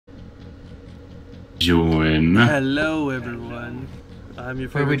join. Hello, everyone. I'm your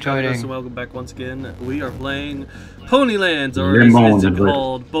favorite journalist, and welcome back once again. We are playing Ponylands, or as it's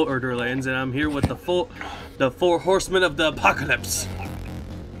called, Borderlands, and I'm here with the four horsemen of the apocalypse.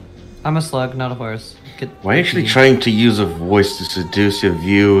 I'm a slug, not a horse. Why are you actually trying to use a voice to seduce your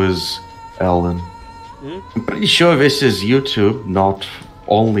viewers, Ellen? I'm pretty sure this is YouTube, not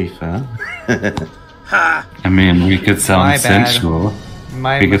OnlyFans. Ha! I mean, we could sound sensual.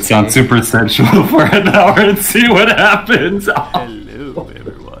 We could sound super sensual for an hour and see what happens. Hello,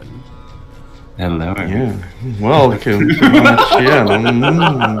 everyone. Hello, everyone. Yeah. Welcome to my channel.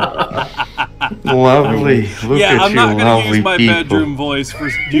 Lovely. Look at I'm not gonna use my people. bedroom voice for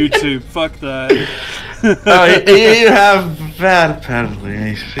YouTube. Fuck that. Oh, you have that apparently.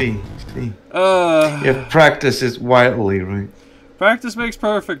 I see. Yeah, practice is widely, right? Practice makes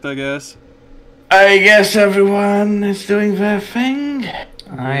perfect, I guess. I guess everyone is doing their thing.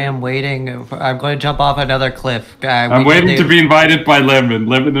 I am waiting. I'm going to jump off another cliff. I'm waiting to be invited by Lemon.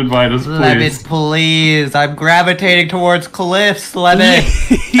 Lemon, invite us, please. Lemon, please. I'm gravitating towards cliffs, Lemon.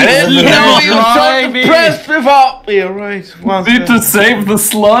 I didn't know you were so impressed without me, alright? Need to save the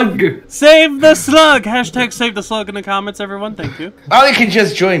slug. Save the slug! Hashtag save the slug in the comments, everyone. Thank you. Oh, you can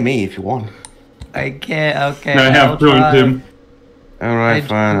just join me if you want. I can't. Okay. I have joined him. Alright,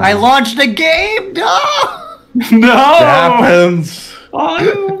 fine. I launched a game! No! No! It happens.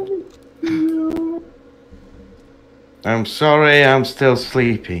 I'm sorry, I'm still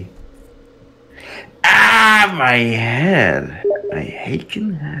sleepy. Ah, my head. My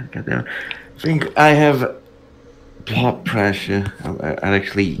aching head. Goddamn. I think I have blood pressure. I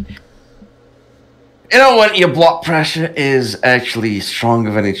actually... You know when your blood pressure is actually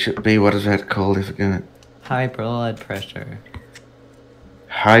stronger than it should be? What is that called? I forget. High blood pressure.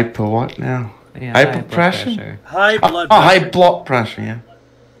 Hyper what now? Yeah, hyper pressure? High blood pressure. Oh, high blood pressure, yeah.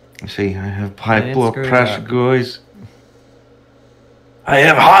 I see, I have high blood pressure, guys. I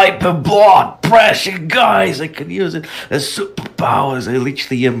have hyper blood pressure, guys. I can use it as superpowers. I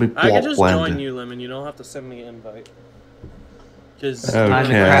literally have my blood I can just blender. join you, Lemon. You don't have to send me an invite. Because time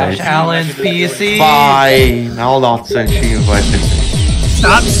to crash Alan's PC. Fine, I'll not send you invites.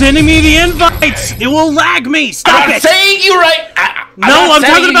 Stop sending me the invites! It will lag me! Stop it! I'm saying you right. No, I'm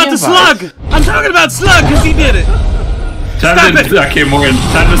talking about the slug! I'm talking about slug because he did it! Stop it! Okay, Morgan,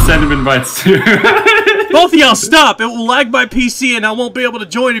 time to send him invites too. Both of y'all stop! It will lag my PC and I won't be able to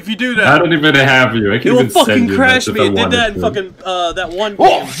join if you do that. I don't even have you. I can't even send you. It will fucking crash me. It did that in to. fucking, that one game.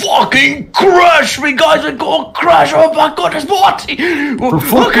 Oh, fucking crash me, guys! We're gonna crash! Oh my goodness, Morty! The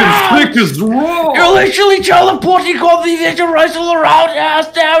fucking stick is wrong! You're literally teleporting all the visualize all around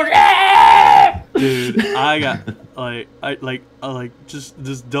us down there! Dude, I got,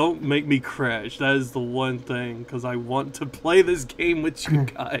 just don't make me crash. That is the one thing, because I want to play this game with you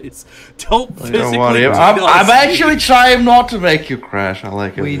guys. Don't physically I'm actually trying not to make you crash. I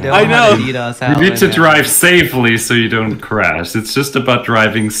like it. We don't I know. need us, You need to drive safely so you don't crash. It's just about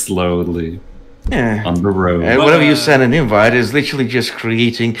driving slowly. Yeah. On the road. And whenever you send an invite, it's literally just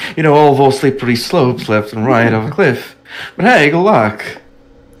creating, you know, all those slippery slopes left and right of a cliff. But hey, good luck.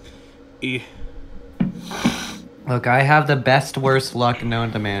 Look, I have the best worst luck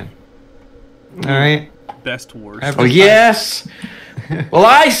known to man. Alright? Best worst. Oh, yes! Well,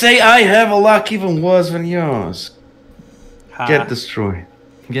 I say I have a luck even worse than yours. Get destroyed.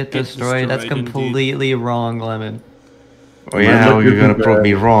 Get destroyed. That's completely wrong, Lemon. Oh, yeah, how are you gonna prove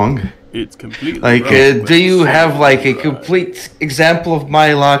me wrong? It's completely like, wrong. Do you have, like, a complete example of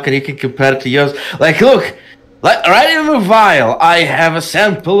my luck and you can compare it to yours? Like, look! Like, right in the vial, I have a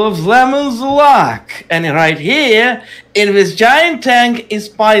sample of Lemon's luck. And right here, in this giant tank, is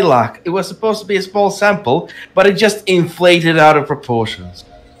my luck. It was supposed to be a small sample, but it just inflated out of proportions.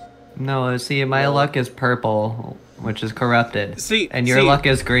 No, see, my luck is purple, which is corrupted. See, and your luck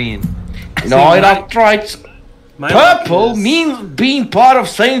is green. No, you're not right. Purple means being part of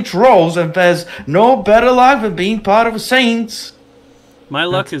Saint Rose, and there's no better luck than being part of a saint. My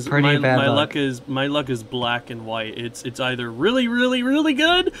luck is my luck is black and white. It's either really, really, really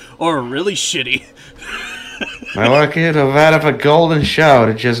good or really shitty. My luck is that of a golden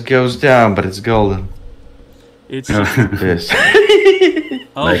shower. It just goes down, but it's golden. It's this.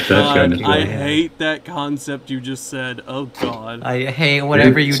 Oh like God! I hate that concept you just said. Oh God! I hate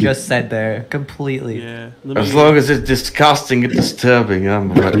whatever you just said there completely. Yeah. As long as it's disgusting and disturbing,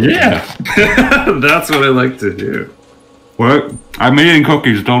 I'm ready. Yeah, that's what I like to do. What? I'm eating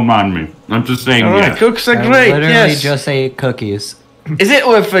cookies, don't mind me. I'm just saying yes. Cookies are great, I literally just ate cookies. Is it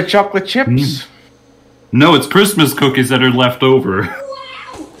with chocolate chips? No, it's Christmas cookies that are left over.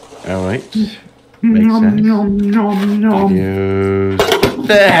 Alright. Makes sense.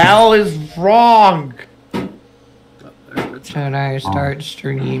 the hell is wrong? Should I start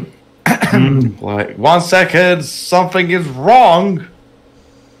stream? Like 1 second, something is wrong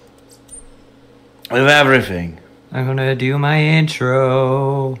with everything. I'm gonna do my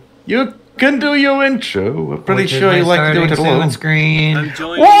intro. You can do your intro. I'm pretty Which is sure my you like to do it starting alone. screen. I'm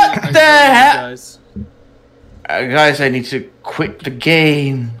joining. What I'm the joining you hell? guys. Guys, I need to quit the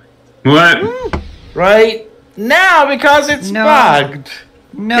game What? right now because it's No. bugged.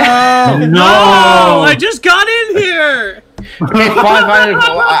 No. No! Oh, I just got in here. Okay, fine.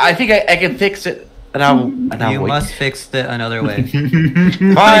 I think I can fix it another You way. must fix it another way.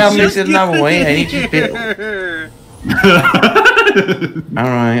 Fine, I'll fix it another way. I need to build. here.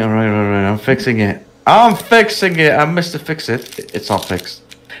 Alright. I'm fixing it. I missed to fix it. It's not fixed.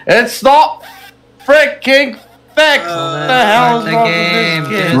 It's not freaking fixed. Oh, the hell's the wrong game.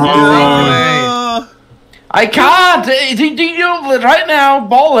 with this kid? Just I can't. Do you know that right now,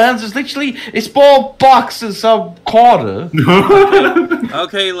 Borderlands is literally a small box in some corner.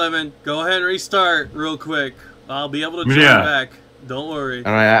 Okay, Lemon, go ahead and restart real quick. I'll be able to join Yeah. back. Don't worry.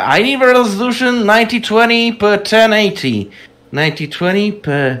 Alright, I need a resolution 9020 per 1080. 9020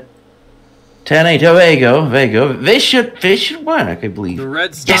 per 1080. Oh, there you go. This should work, I believe. The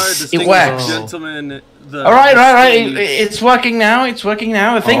red star, Yes, it distinguished works. gentleman. The Alright. It's working now.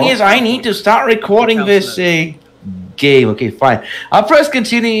 The thing is, I need to start recording this game. Okay, fine. I'll press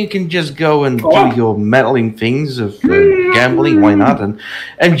continue. You can just go and do your meddling things of gambling. Why not?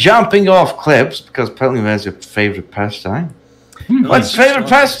 And jumping off cliffs, because apparently that's your favorite pastime. What's favorite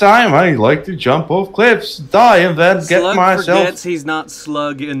pastime? I like to jump off cliffs, die, and then get Slug myself. forgets he's not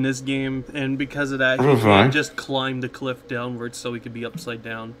Slug in this game, and because of that, he can't just climb the cliff downwards so he could be upside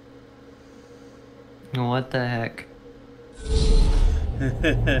down. What the heck?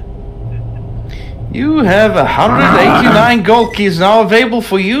 You have 189 gold keys now available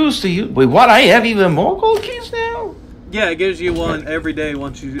for use to use. Wait, what? I have even more gold keys now? Yeah, it gives you one every day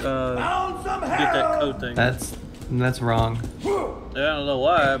once you get that code thing. That's wrong. I don't know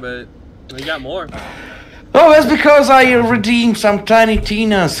why, but we got more. Oh, that's because I redeemed some Tiny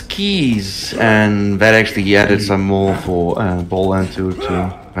Tina's keys, and that actually added some more for Borderlands 2 too,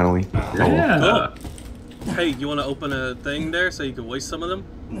 apparently. Yeah. Cool. Hey, you want to open a thing there so you can waste some of them?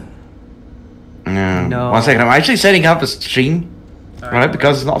 No. 1 second, I'm actually setting up the stream, right?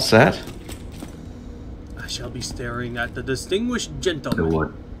 Because it's not set. I shall be staring at the distinguished gentleman.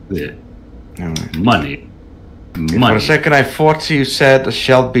 What? Yeah. Alright. Money. For a second, I thought you said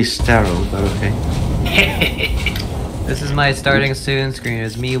shall be sterile, but okay. This is my starting student screen.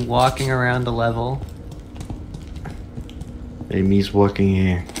 It's me walking around the level. Amy's walking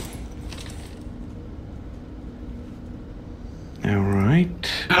here.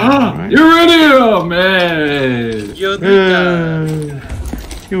 Alright. You're ready, oh man! You're the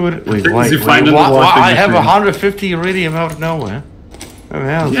You would wait. Did Why? you find the Why washing I have machine? 150 iridium out of nowhere. Oh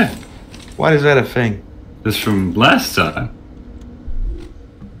hell! Yeah. Why is that a thing? This from last time.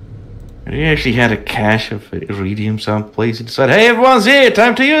 He actually had a cache of iridium someplace and said, "Hey, everyone's here.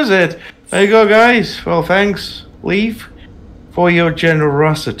 Time to use it." There you go, guys. Well, thanks, Leaf, for your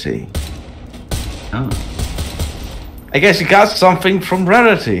generosity. Oh. I guess you got something from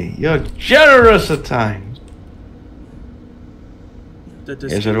Rarity. You're generous at times.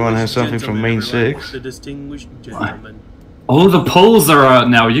 Yes, everyone has something from Main 6. The distinguished gentleman. Oh, the poles are out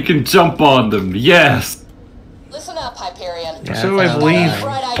now. You can jump on them. Yes. Listen up, Hyperion. Yeah, So I believe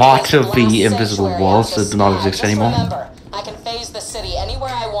part of the invisible walls do not exist anymore. Remember, I can phase the city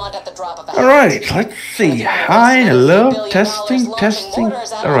anywhere I want at the drop of a hat. Alright, let's see. Hi, hello, testing.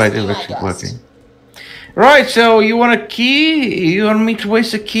 Alright, it's actually working. Right, so you want a key? You want me to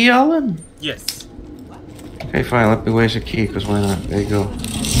waste a key, Alan? Yes. Okay, fine, let me waste a key, because why not? There you go.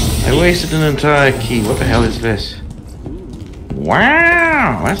 I wasted an entire key. What the hell is this?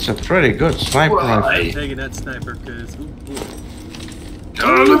 Wow, that's a pretty good sniper rifle. I'm taking that sniper because.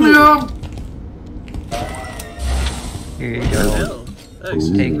 Let me up. Here you go. Hell. Thanks.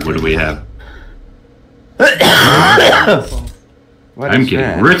 Ooh, what do we have? What I'm is getting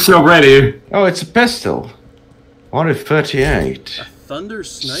that? rich already. Oh, it's a pistol. 138. A thunder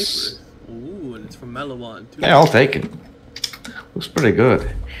sniper. Ooh, and it's from Lemon1. Yeah, I'll take it. Looks pretty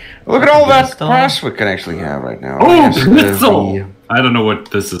good. Look at all that Pistol? crash we can actually have right now. Oh, Yes, pistol! I don't know what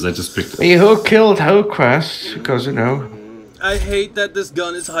this is. I just picked it. the who killed who crash, because, you know. I hate that this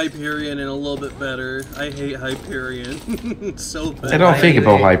gun is Hyperion and a little bit better. I hate Hyperion. So bad. I don't think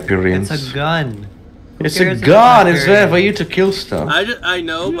about Hyperions. It's a gun. It's cares a if gun. it's It's there for Hyperion? you to kill stuff. I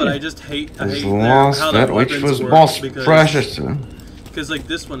know, but I just hate. I As hate long as how that the which weapons was work most because- precious to him. Because like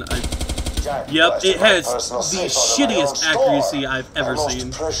this one, Yep, it has the shittiest accuracy I've ever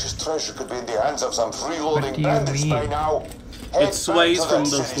seen. What do you mean? It sways from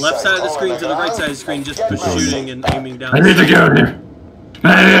the left side of the screen to the right side of the screen just for shooting and aiming down. I need to go here.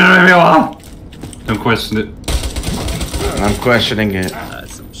 Don't question it. I'm questioning it.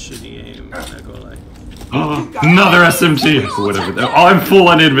 That's some shitty aim, I'm not gonna lie. Another SMG or whatever. Oh, I'm full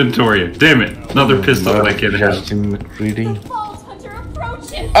on inventory. Damn it. Another pistol that I can't have. Justin McCready.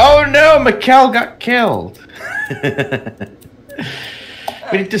 Oh no, McKell got killed.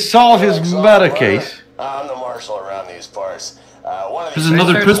 We need to solve his murder case. I'm the marshal around these parts. There's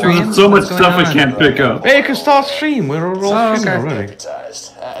another pistol with so much stuff I can't pick up. Hey, you can start stream. We're all streaming already.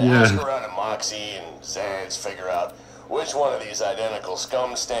 Ask around at Moxie and Zands, figure out which one of these identical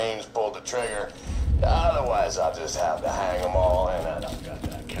scum stains pulled the trigger. Otherwise, I'll just have to hang them all, and I don't got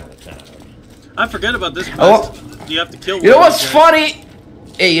that kind of time. I forget about this quest. You have to kill one. You know what's funny?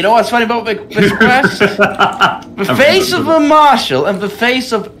 Hey, you know what's funny about this quest? The face of the marshal and the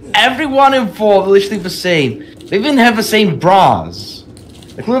face of everyone involved are literally the same. They even have the same bras.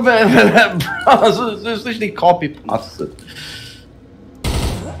 Like, look at that bras. It's literally copy pasted.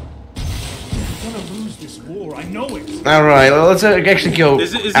 I know it. Alright, well, let's actually go.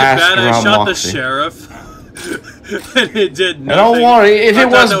 Is it ask bad I around shot Moxie. the sheriff? And it did nothing. Don't worry, if I it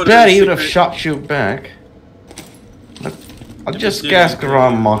thought was that would've bad, been he would have secret. shot you back. I'll just did, ask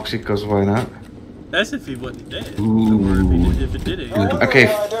around Moxie, because why not? That's if he wasn't dead. Or if it did it. Okay.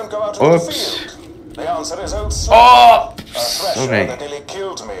 Oops. The answer is old Oh! a thresher Okay. that nearly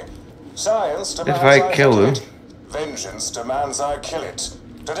killed me. Science demands If I kill hit him. it. Vengeance demands I kill it.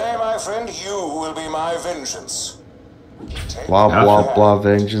 Today, my friend, you will be my vengeance. Take Blah my blah hand. blah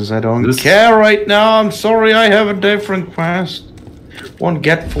vengeance. I don't This- care right now. I'm sorry, I have a different quest. Won't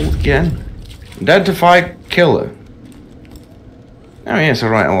get fooled again. Identify killer. Oh yes,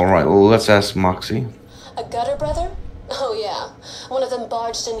 alright. Well, let's ask Moxie. A gutter brother? Oh yeah. One of them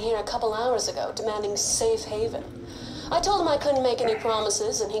barged in here a couple hours ago, demanding safe haven. I told him I couldn't make any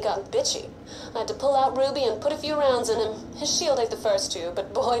promises, and he got bitchy. I had to pull out Ruby and put a few rounds in him. His shield ate the first two,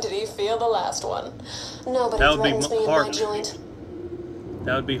 but boy did he feel the last one. Nobody That would be threatens me in hard. my joint.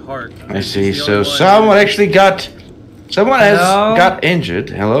 That would be hard. I see. He's the So only one. someone actually got. Someone has Hello? got injured.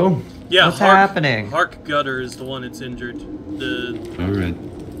 Hello. Yeah, What's Hark, happening? Hark Gutter is the one that's injured. The Alright.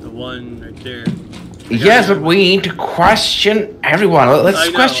 one right there. Yes, but we need to question everyone. I Let's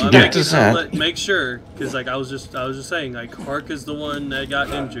know, question I'm Dr. making- Zed. Make sure, because like I was just saying, like Hark is the one that got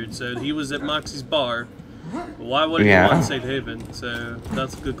injured, so he was at Moxie's bar. Why would he Yeah. want Safe Haven? So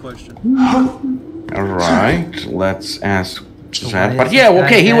that's a good question. Alright, let's ask Zed. why But is yeah, this guy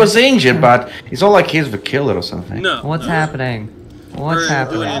okay, he dead? was injured, but it's not like he's the killer or something. No. What's no. happening? What's We're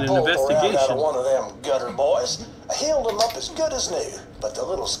happening? doing I an pulled around out investigation. of one of them gutter boys. I healed him up as good as new, but the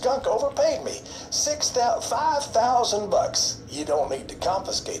little skunk overpaid me. $5,000. You don't need to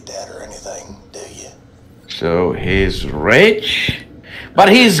confiscate that or anything, do you? So he's rich, but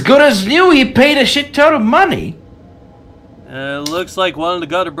he's good as new. He paid a shit ton of money. Looks like one of the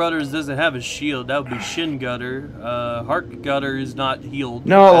Gutter brothers doesn't have a shield. That would be Shin Gutter. Hark Gutter is not healed. at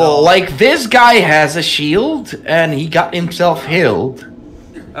No, all. like this guy has a shield, and he got himself healed.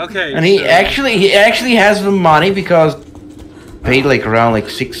 Okay. And he so- actually has the money because paid like around like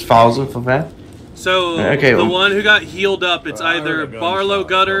 6,000 for that. So Okay, the well- one who got healed up, it's either Barlow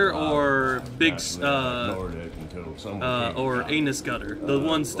Gutter or Big or Anus Gutter.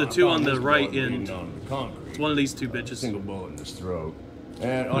 The two on the right end. It's one of these two bitches. Single bullet in his throat.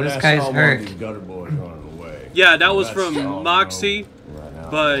 And This guy's hurt. Gutter boys running away. Yeah, that was That's all I from know Moxie, right now.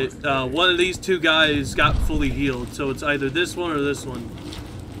 but one of these two guys got fully healed. So it's either this one or this one.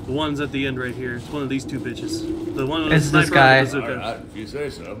 The one's at the end right here. It's one of these two bitches. The one with the It's this sniper guy. and the bazooka. Alright, if you say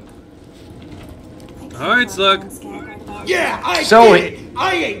so. All right, Slug. Yeah, I So did.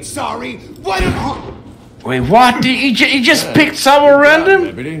 I ain't sorry. What am Wait, what? He just picked someone random?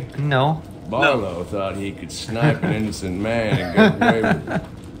 Deputy. No. Barlow thought he could snipe an innocent man and get away with it.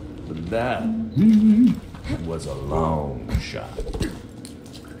 But that was a long shot.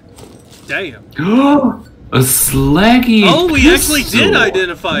 Damn. A slaggy Oh, we actually did pistol.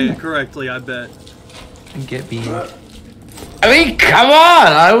 identify it correctly, I bet. Get beat. I mean, come on!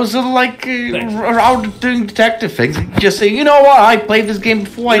 I was like around doing detective things. Just saying, you know what? I played this game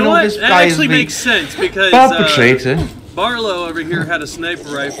before. I You know know what? this That guy is actually the makes sense because perpetrator. Barlow over here had a sniper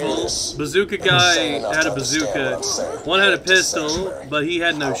rifle. Bazooka guy had a bazooka. One had a pistol, but he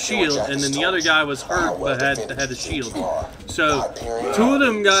had no shield, and then the other guy was hurt but had a shield. So two of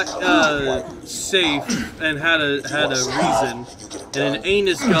them got safe and had a reason, and an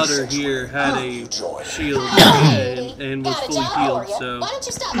Anus Gutter here had a shield and was fully healed, so. Why don't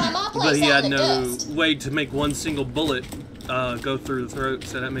you stop by my place But he out had in the no dust? way to make one single bullet go through the throat,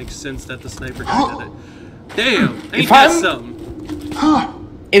 so that makes sense that the sniper guy did it. Damn, ain't that something?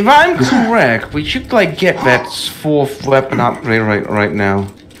 If I'm correct, we should like get that 4th weapon upgrade right now.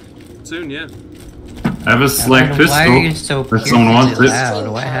 Soon, yeah. I have a slag pistol. Why are you so if someone wants it. loud?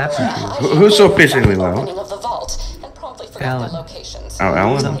 What happened to you? Who's so pissingly loud? Alan. Oh,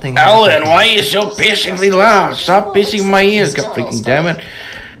 Alan? Something Alan, why are you so pissingly loud? Stop pissing my ears, god freaking damn it.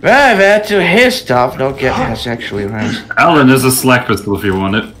 Well, that to his stuff, don't get us actually right. Alan is a slag pistol if you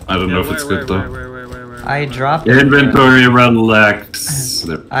want it. I don't know if it's good though. I dropped it. Inventory relax.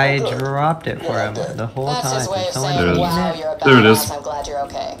 I dropped it for him the whole That's time. his way of Someone saying, eaten wow, it. you're a There it is. badass, I'm glad you're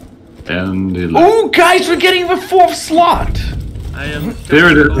okay. And he left. Oh, guys, we're getting the 4th slot! I am.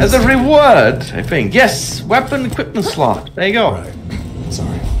 There it is. As a reward, I think. Yes, weapon equipment slot. There you go. Right.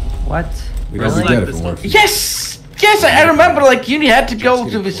 Sorry. What? We don't Really? forget if it works. Yes! Yes, I remember, like, you had to go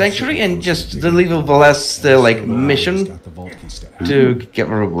to the sanctuary and just deliver the last, like, mission Got the vault key stack. to get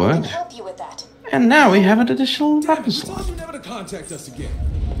a reward. Help you with that. And now we have an additional weapon Told slot. you never to contact us again.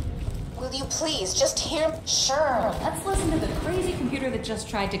 Will you please just hear? Sure. Let's listen to the crazy computer that just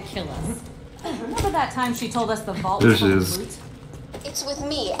tried to kill us. Remember that time she told us the vault There was she full of is. loot? It's with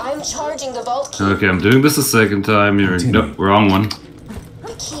me. I'm charging the vault key. Okay, I'm doing this a second time. You're nope, wrong one.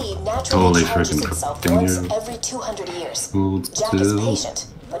 The key naturally Holy charges freaking itself continue. once every 200 years. Hold Jack is still. patient,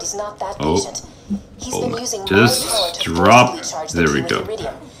 but he's not that Oh. patient. He's been using Just my power to drop. forcibly charge There the we key go. with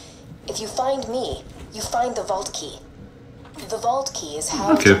iridium. If you find me, you find the vault key. The vault key is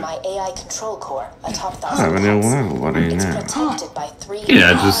housed Okay. in my AI control core atop I have a 1,000 new pets. one. What do you It's know? protected by 3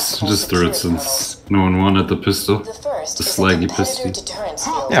 Yeah, impossible just throw it security since hurdles. no one wanted the pistol. The first The is slaggy a competitor pistol. deterrence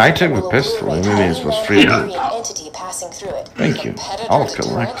field Yeah, I took that the will pistol. obliterate I mean, it any was free. non-Hyperion entity passing through it. Thank you. Competitor I'll deterrence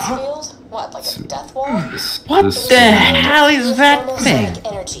collect. field? What, like a death wall? What This the is- hell is that thing?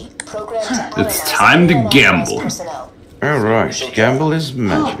 Energy programmed to It's analyze time to unauthorized gamble. personnel. Alright, gamble is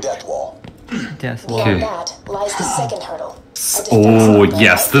magic. Death wall. Death Beyond wall. Okay. that lies the second hurdle. Oh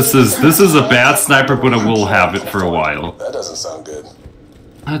yes, this is a bad sniper, but I will have it for a while. That doesn't sound good.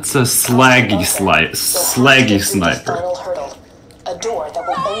 That's a slaggy sniper. Final hurdle. A door that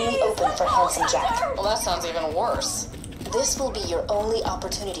will only open for Handsome Jack. Well, that sounds even worse. This will be your only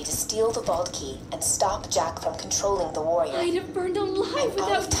opportunity to steal the vault key and stop Jack from controlling the warrior. I'd have burned alive Out of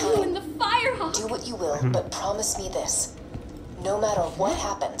without you time. in the firehawk. Do what you will, but promise me this. No matter what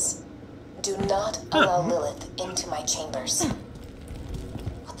happens, do not allow Lilith into my chambers.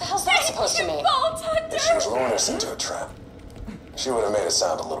 What the hell's that supposed to mean? Vault If she was Hunter! luring us into a trap, she would have made it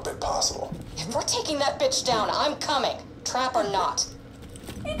sound a little bit possible. If we're taking that bitch down, I'm coming. Trap or not.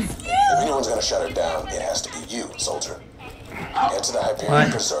 If anyone's gonna shut her down, it has to be you, soldier. Head to the Hyperion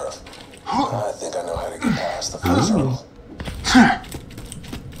What? Preserve. I think I know how to get past the first hurdle.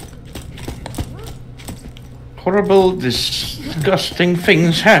 Horrible, disgusting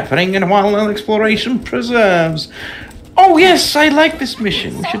things happening in wildland exploration preserves. Oh yes, I like this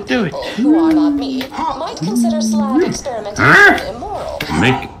mission. We should do it. People who are not me might consider slag experimentation immoral.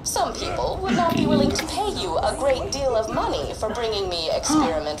 Make Some people would not be willing to pay you a great deal of money for bringing me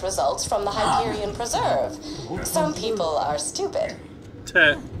experiment results from the Hyperion Preserve. Some people are stupid.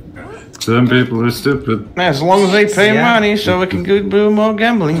 some people are stupid. As long as they pay Yeah. money so we can go do more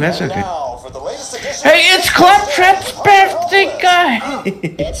gambling, that's okay. Now, for the latest edition. Hey, it's Claptrap's birthday, guy!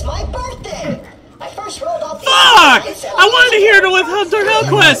 It's my birthday! I first rolled off the Fuck! I wanted to hear what Hunter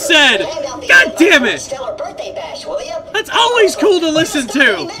Hellquest said! God damn it! Stellar birthday bash, will ya? That's always cool to listen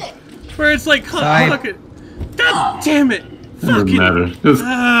to! Where it's like, Sorry. fucking... God damn it! Doesn't Fucking... matter. Just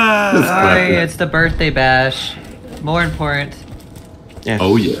Sorry, it's the birthday bash. More important. Yes.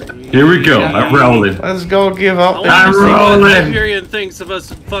 oh yeah. Here we go. I'm rolling. Let's go give I up. want to I'm see what rolling. Hyperion thinks of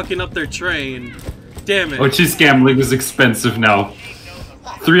us fucking up their train. Damn it. Oh, geez, gambling is expensive now.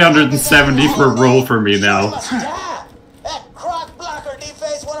 370 for a roll for me now. That crock blocker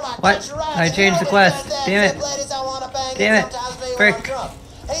defaced one of my What? country rights. I changed the quest. Damn it. Ladies I wanna bang, Damn and it. sometimes they Frick. wanna drunk.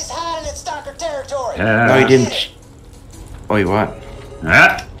 He's hiding in stalker territory. No, he didn't. Wait, what?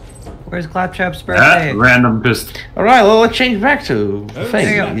 Ah, Where's Claptrap's ah, birthday? random pistol. Alright, well, let's change back to the thing.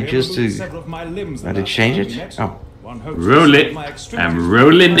 There you You just do. I did change it? Oh. Roll it. I'm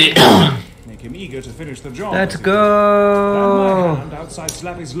rolling it. Make him eager to finish the job. Let's go! Outside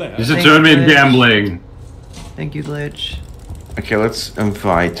Slappy's lair. You should join me in gambling. Thank you, Glitch. Okay, let's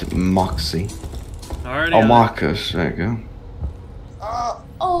invite Moxie. Already Oh, on it. Marcus. There you go.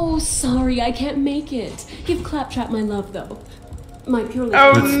 Oh, sorry, I can't make it. Give Claptrap my love, though. My purely...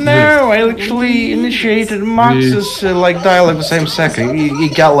 Oh no! I literally initiated Marcus's like dial at the same second. He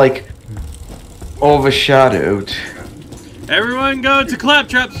got like overshadowed Everyone go to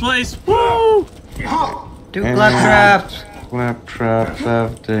Claptrap's place. Woo! Do claptraps. Claptraps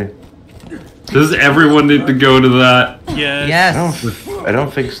after. Does everyone need to go to that? Yes. Yes. I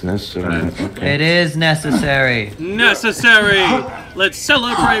don't think it's necessary. Okay. It is necessary. Necessary. Let's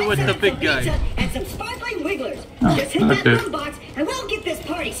celebrate with the big guy. And some sparkling wigglers. Just hit that drum box and we'll get this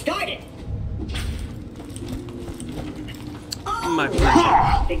party started. My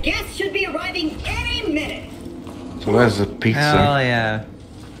friend. The guests should be arriving any minute. So where's the pizza? Hell yeah.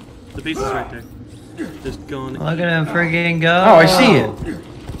 The pizza's right there. Just going. Look at him freaking go. Oh, I see it.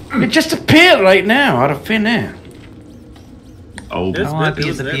 It just appeared right now out of thin air. Oh, I want a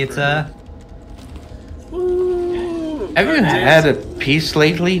piece of pizza. Have you had a piece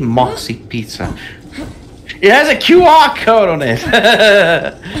lately? Moxie pizza. It has a QR code on it.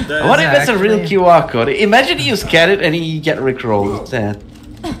 What if it's a real QR code? Imagine you scan it and you get rickrolled instead.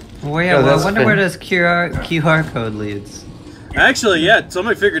 Well, yeah, well, I wonder where this QR code leads. Actually, yeah,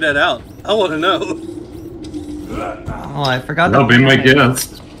 somebody figured that out. I want to know. Oh, I forgot. That'll be my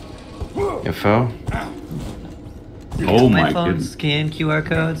guess. Your phone? Oh my my phone goodness. scan QR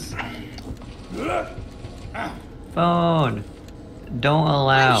codes. Phone. Don't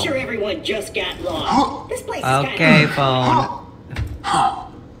allow. I'm sure everyone just got lost. This place is Okay, phone.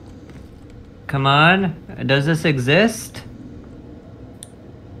 Come on. Does this exist?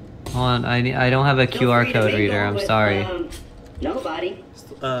 Hold on, I don't have a QR code reader. I'm sorry. Nobody.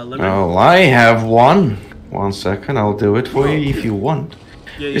 Oh, I have one. 1 second, I'll do it for you if you want.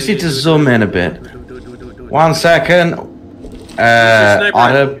 Just need to zoom in a bit. 1 second.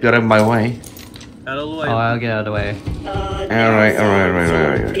 Otter, you're in my way. Out of the way. Oh, I'll get out of the way.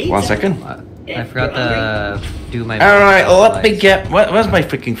 Alright. 1 second. I forgot to do my. Alright, let me get. Where's my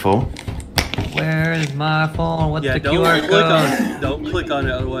freaking phone? Where's my phone? What's the don't QR click code? on it. Don't click on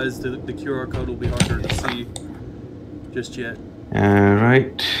it, otherwise the QR code will be harder to see. Just yet.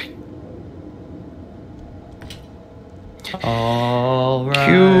 Alright. Alright.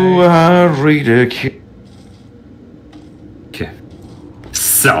 QR reader. Okay.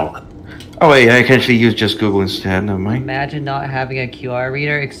 So. Oh wait, I can actually use just Google instead. Never mind. Imagine not having a QR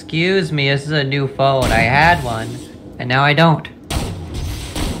reader. Excuse me, this is a new phone. I had one, and now I don't.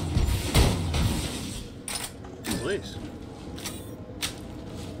 Please.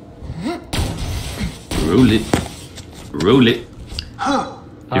 Roll it. Roll it. Oh,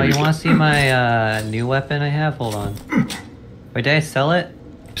 you want to see my new weapon I have? Hold on. Wait, did I sell it?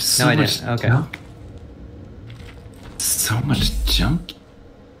 So No, I much didn't. Okay. junk. So much junk.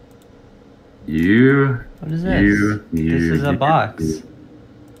 What is this? This is a box.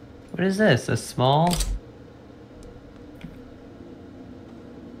 What is this? A small?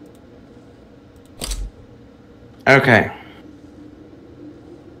 Okay.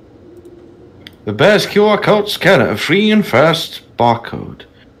 The best QR code scanner, a free and fast barcode.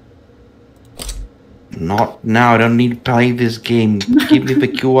 Not now, I don't need to play this game. Give me the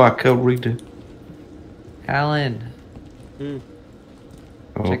QR code reader. Alan. Oh.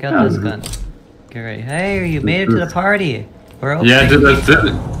 Check out this gun. Get ready. Hey, you made it to the party. We're open. Yeah, I did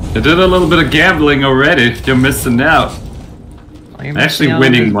a little bit of gambling already. You're missing out. Oh, you're Actually missing out on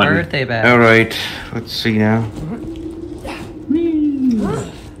winning this money. birthday badge. Alright, let's see now.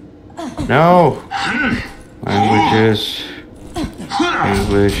 No! Languages.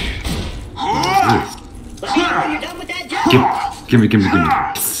 English. Gimme.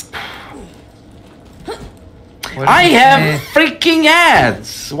 I have freaking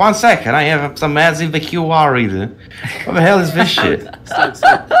ads! 1 second, I have some ads in the QR reader. What the hell is this shit?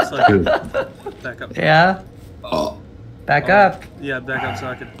 Slug. Back up. Yeah? Back up. Yeah, back up so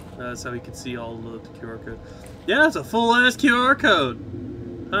I can, so we can see all the QR code. Yeah, it's a full-ass QR code.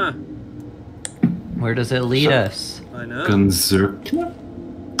 Huh. Where does it lead us? I know. Conzerkler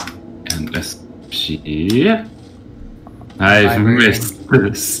and SG. I've missed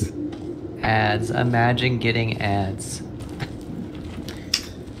this. Ads. Imagine getting ads.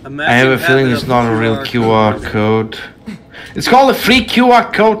 I have a feeling it's not a real QR code. It's called a free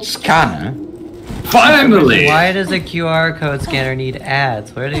QR code scanner. Finally! Why does a QR code scanner need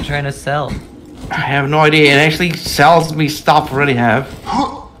ads? What are they trying to sell? I have no idea. It actually sells me stuff I already have.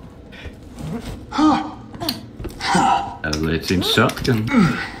 A rating shotgun.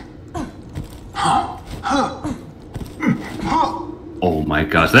 Oh my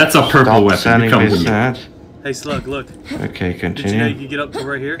gosh, that's a purple weapon. Come with me. Hey Slug, look. Okay, Did continue. you get up to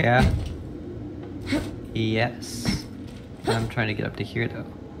right here? Yeah. Yes. I'm trying to get up to here though.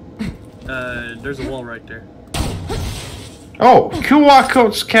 There's a wall right there. Oh, QR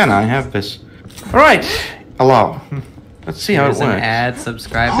code scanner. I have this. Alright, allow. Let's see how Here's it an works. ad.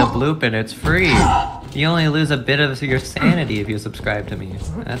 Subscribe to Bloop and it's free. You only lose a bit of your sanity if you subscribe to me.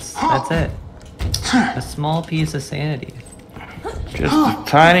 That's it. A small piece of sanity. Just a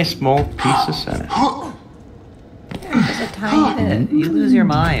tiny small piece of sanity. Just a tiny bit. You lose your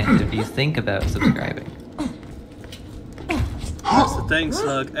mind if you think about subscribing. That's the thing,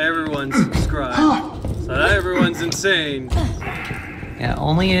 Slug. Everyone's subscribed. So not everyone's insane. Yeah,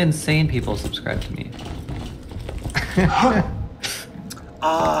 only insane people subscribe to me.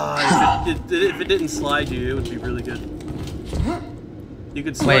 If it didn't slide you, it would be really good. You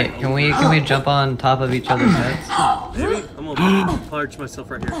could slide. Wait, can we jump on top of each other's heads? Maybe? I'm gonna parch myself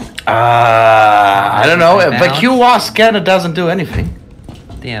right here. I don't know, but QWAS scanner doesn't do anything.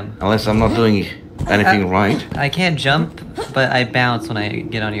 Damn. Unless I'm not doing anything right. I can't jump, but I bounce when I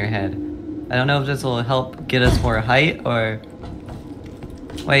get on your head. I don't know if this will help get us more height or...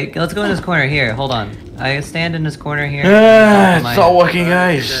 Wait, let's go in this corner here. Hold on. I stand in this corner here. It's not working,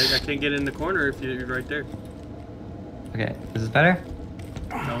 guys. I can't get in the corner if you're right there. Okay, is this better?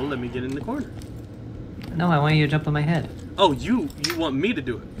 No, let me get in the corner. No, I want you to jump on my head. Oh, you want me to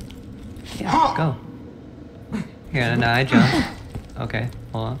do it? Yeah, go. Here, now I jump. Okay,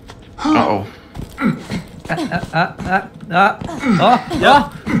 hold on. Uh-oh.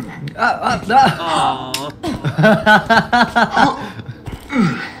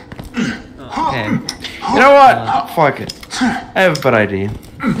 Okay. You know what? Fuck it. I have a bad idea.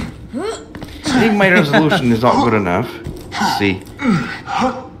 I think my resolution is not good enough. Let's see.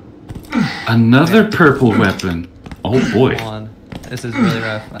 Another purple weapon. Oh boy. Hold on. This is really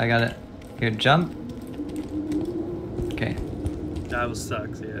rough. I got it. Here, jump. Okay. That was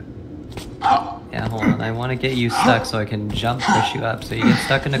sucks, yeah. Yeah, hold on. I want to get you stuck so I can jump, push you up. So you get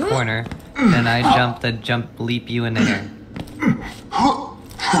stuck in the corner, and I jump, leap you in the air.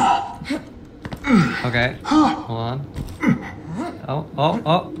 Okay. Hold on.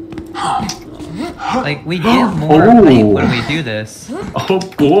 Oh. Like, we get more height when we do this. Oh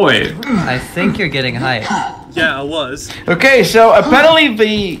boy. I think you're getting height. Yeah, I was. Okay, so apparently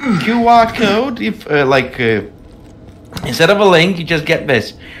the QR code, if instead of a link, you just get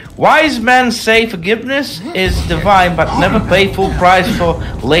this. Wise men say forgiveness is divine, but never pay full price for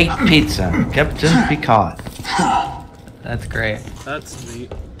late pizza. Captain Picard. That's great. That's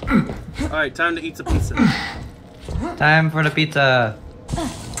neat. Alright, time to eat some pizza. Time for the pizza.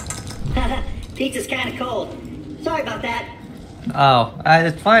 Pizza's kind of cold. Sorry about that. Oh,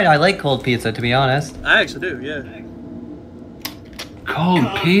 it's fine. I like cold pizza, to be honest. I actually do, yeah. Cold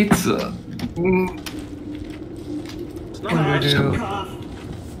pizza. It's not much.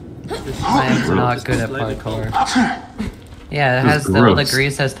 I am not good at parkour. Yeah, it has all the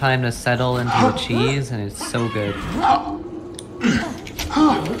grease has time to settle into the cheese, and it's so good.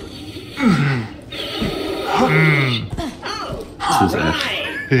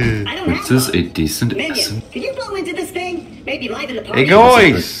 This is a decent essence. Can you blow into this thing? Maybe liven the party. Hey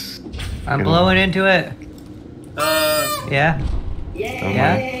guys! I'm blowing into it. Yeah.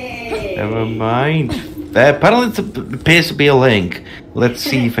 Yeah. Never mind. Apparently it appears to be a link. Let's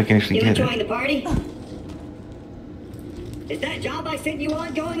see if I can actually get enjoying it. the party? Is that job I sent you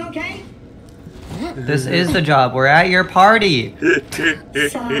on going okay? This is the job. We're at your party.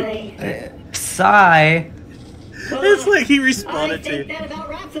 Sigh. Sigh. Well, it's like he responded I think that about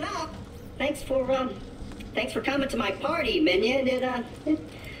wraps it up. Thanks for coming to my party, minion. It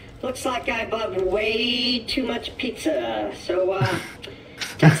looks like I bought way too much pizza. So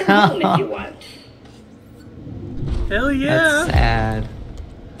take some home if you want. Hell yeah. That's sad.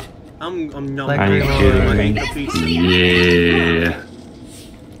 I'm Yeah.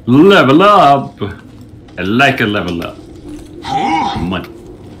 Level up. I like a level up. Money.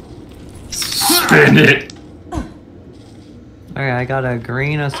 Spin it. Alright, I got a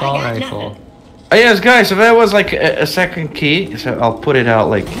green assault rifle. Oh yes, guys, so there was like a second key, so I'll put it out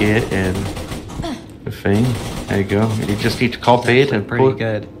like here in the thing. There you go. You just need to copy it and pretty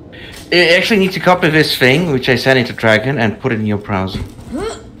good. You actually need to copy this thing, which I sent into Dragon, and put it in your browser.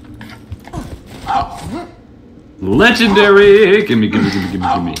 Legendary! Gimme.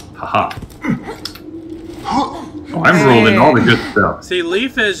 Haha. Oh, I'm rolling all the good stuff. See,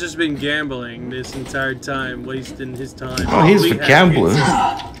 Leaf has just been gambling this entire time, wasting his time. Oh, he's the gambler.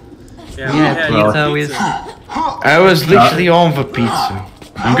 Yeah, pizza. I was literally on the pizza.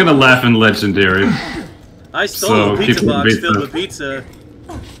 I'm gonna laugh in Legendary. I stole a pizza box filled with pizza.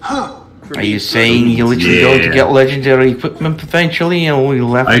 Are you saying you're literally going to get legendary equipment potentially and we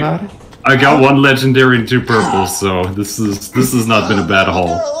laugh about it? I got one legendary and 2 purples, so this has not been a bad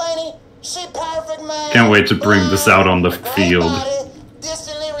haul. Can't wait to bring this out on the field.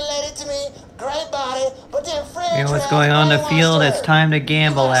 You know what's going on in the field? It's time to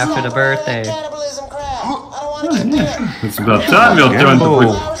gamble after the birthday. It's about time you'll join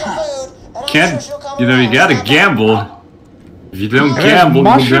the... Can't... You know, you gotta gamble. If you don't gamble,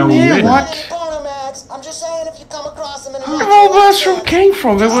 you don't win. What? I'm just saying if you come across them in Where all mushroom came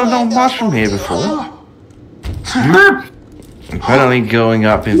from? There was no mushroom here before. Apparently going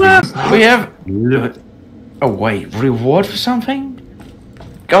up in the... We have... Oh wait, reward for something?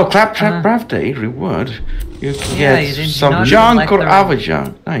 Oh, claptrap birthday reward. You can get some junk or other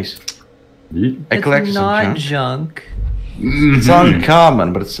junk. Nice. I collected some junk. It's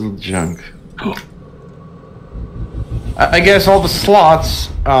uncommon, but it's still junk. I guess all the slots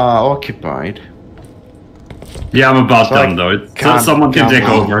are occupied. Yeah, I'm about done though. So someone can take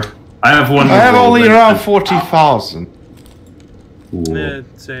over. I have one. I have only around 40,000. Yeah,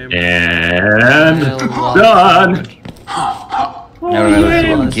 same. And done.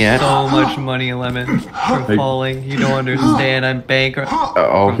 So much money, Lemon, from falling. You don't understand. I'm bankrupt.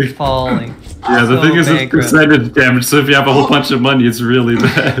 From falling. Yeah, the thing is, it's percentage damage. So if you have a whole bunch of money, it's really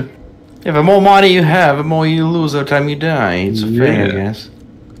bad. Yeah, the more money you have, the more you lose every time you die. It's fair, I guess.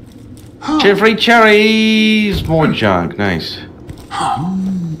 Free cherries, more junk. Nice.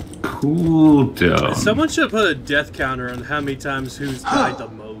 Cool down. Someone should put a death counter on how many times who's died the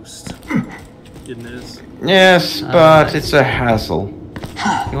most in this. Yes, but it's a hassle.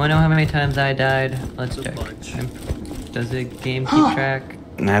 You wanna know how many times I died? Let's check. Does the game keep track?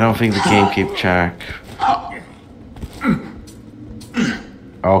 I don't think the game keeps track.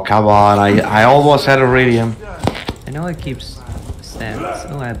 Oh, come on. I almost had iridium. I know it keeps stats.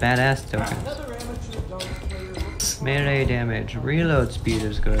 Oh, I have badass tokens. Melee damage. Reload speed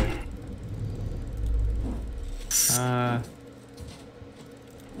is good.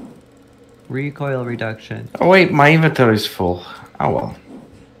 Recoil reduction. Oh wait, my inventory is full. Oh well.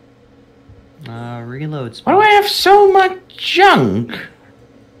 Reload speed. Why do I have so much junk?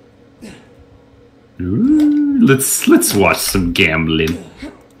 Ooh, let's watch some gambling.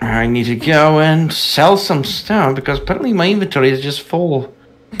 I need to go and sell some stuff because apparently my inventory is just full.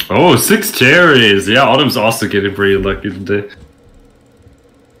 Oh, 6 cherries. Yeah, Autumn's also getting pretty lucky today.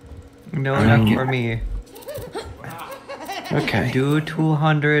 No, not for me. Okay. Do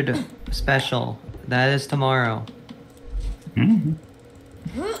 200 special. That is tomorrow.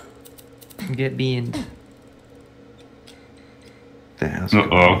 Get beaned.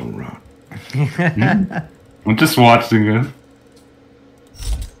 Uh-oh. I'm just watching it.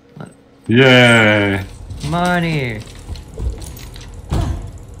 Yay! Money!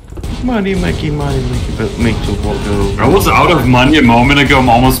 Money, make the world go. I was out of money a moment ago. I'm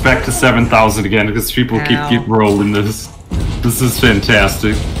almost back to 7,000 again because people keep rolling this. This is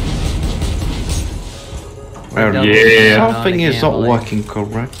fantastic. Yeah. Something is not working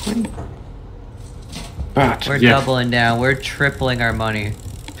correctly. But we're doubling down. We're tripling our money.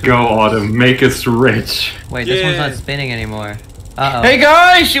 Go, Autumn. Make us rich. Wait, this one's not spinning anymore. Uh-oh. Hey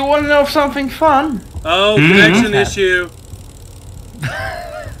guys, you want to know something fun? Oh, connection issue.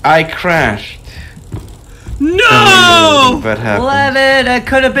 I crashed. No! What happened? Lemon, that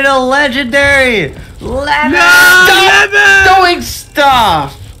could have been a legendary. Lemon! No! Stop doing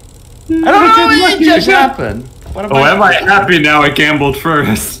stuff. I don't know what just happened. Am I happy now? I gambled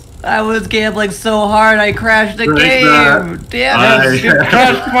first. I was gambling so hard I crashed the game. Damn it! You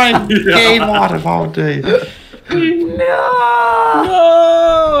crashed my game out all day. No!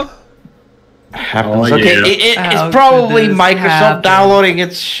 Happens. It's probably Microsoft downloading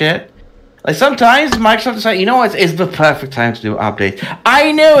its shit. Like sometimes Microsoft is like, you know what? It's the perfect time to do updates.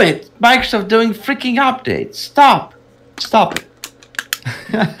 I knew it. Microsoft doing freaking updates. Stop it.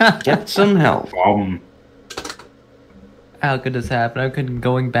 Get some help. How could this happen? I'm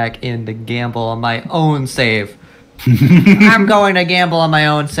going back in to gamble on my own save. I'm going to gamble on my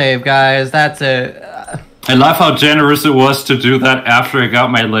own save, guys. That's it. I love how generous it was to do that after I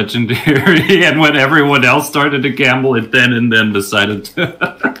got my legendary, and when everyone else started to gamble, it then decided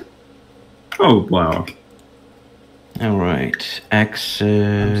to. Oh wow! All right,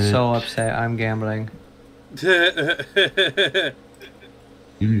 exit. I'm so upset. I'm gambling. I'm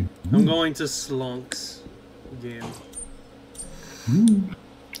going to Slunks game.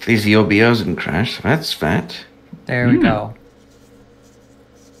 At least the OBOs didn't crash. That's fat. There we go.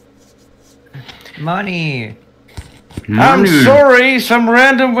 Money. I'm sorry, some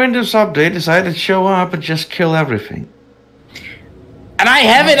random Windows update decided to show up and just kill everything. And I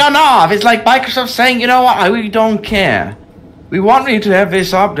have it on off. It's like Microsoft saying, you know what, we don't care. We want you to have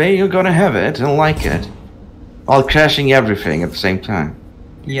this update, you're gonna have it and like it. While crashing everything at the same time.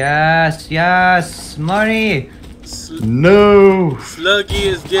 Yes, money. No. Sluggy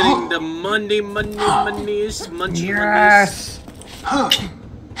is getting the money. Yes.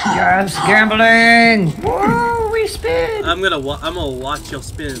 Yes, gambling! Whoa, we spin! I'm gonna watch your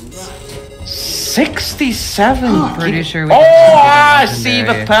spins. 67. Pretty sure we I see the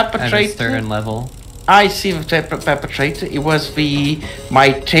at a perpetrator. certain level. I see the perpetrator. It was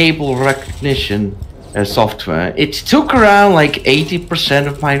my table recognition software. It took around like 80%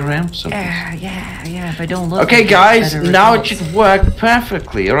 of my RAM. So. Yeah. If I don't look. Okay, guys, now it should work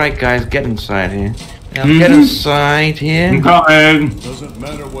perfectly. All right, guys, get inside here. Yep. Get inside here. I'm coming. Doesn't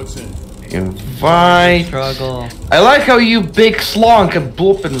matter what's in. Invite. Struggle. I like how you big slonk and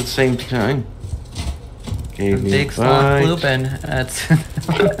bloop at the same time. Okay, Big slonk blooping. That's.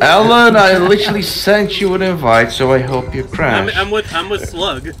 Alan, I literally sent you an invite, so I hope you crash. I'm with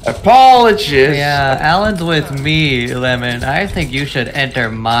Slug. Apologies. Yeah, Alan's with me, Lemon. I think you should enter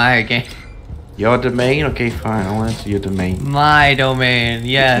my game. Your domain? Okay, fine. I'll answer your domain. My domain,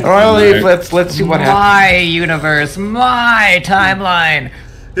 yes. Alright, let's see what happens. My universe, my timeline.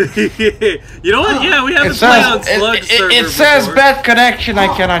 You know what? Yeah, we haven't played on Slug's server it says before. bad connection. I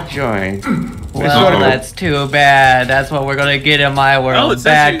cannot join. Well, that's too bad. That's what we're gonna get in my world. it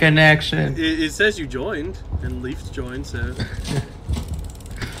Bad says connection. It says you joined, and Leaf's joined, so.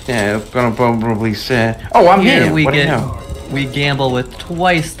 Yeah, it's gonna probably say. Oh, I'm here. We what do you know? we gamble with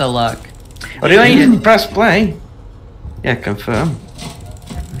twice the luck. Oh, do you need to press play? Yeah, confirm.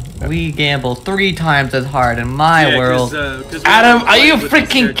 We gamble 3 times as hard in my world. Adam, are you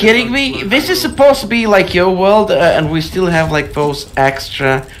freaking kidding me? This is supposed to be like your world, and we still have like those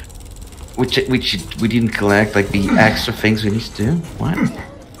extra, which we didn't collect, like the extra things we need to do. What?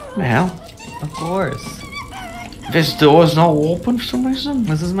 The hell? Of course. This door is not open for some reason.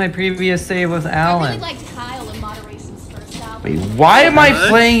 This is my previous save with Alan. Wait, why am I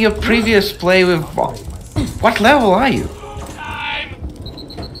playing your previous play with? What level are you?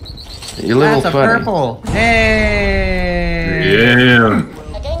 You're level 20. Purple. Hey. Yeah. A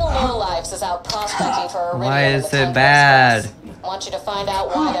gang of lowlifes is out prospecting for a Why is it bad? I want you to find out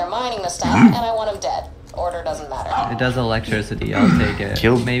why they're mining the stuff, and I want them dead. Order doesn't matter. It does electricity. I'll take it.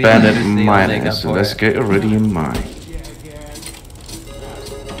 Kill Maybe Bandit electricity will make up minus. for Let's it. get iridium mine.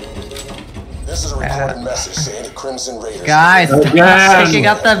 This is a recorded message saying the Crimson Raiders. Guys, stop picking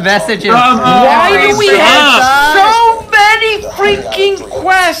up the messages. Why do we have so many freaking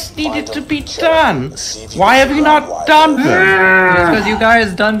quests needed to be done? Why have you not done them? Because you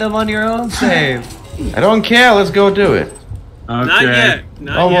guys done them on your own save. I don't care. Let's go do it. Okay. Not yet.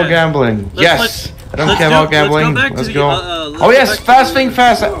 No more gambling. Yes. I don't care about gambling. Let's go. Let's Oh yes, fast thing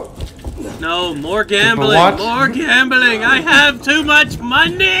fast. No, more gambling. what? More gambling. I have too much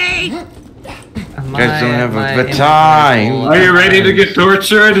money. You guys don't have the time. Are you ready to get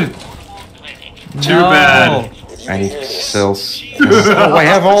tortured? Too bad. I need to sell. Oh, I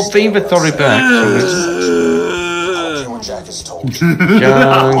have all the inventory back. So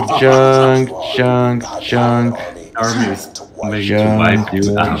junk. Armies made to wipe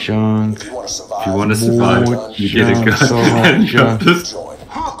you out. If you want to survive, you get a gun.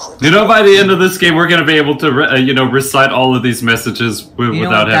 You know, by the end of this game, we're going to be able to, recite all of these messages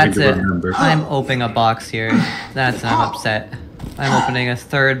without having to remember. I'm opening a box here. I'm upset. I'm opening a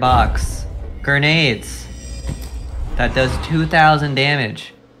 3rd box. Grenades. That does 2,000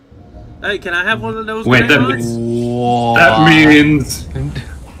 damage. Hey, can I have one of those? Wait, that grenades? means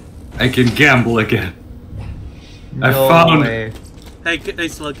I can gamble again. I found. Way. Hey,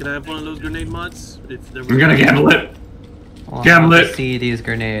 Slug, can I have one of those grenade mods? I'm gonna gamble it. Well, Gamble let's it. see these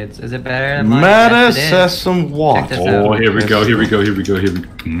grenades. Is it better than mine? Meta Yes, it is. says some what? Check this Oh, out. here we go.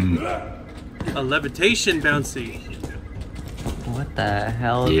 A levitation bouncy. What the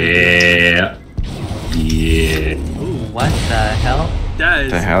hell? Yeah. Ooh, what the hell? That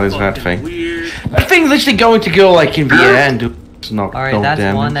is The hell is that fucking thing? weird. I think literally going to go like in the end. It's not. Alright, no that's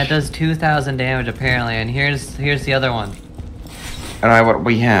damage. one that does 2,000 damage apparently, and here's the other one. Alright, what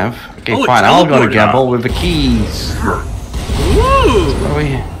we have? Okay, Oh, fine. I'll go to teleport. gamble with the keys. Ooh! What do we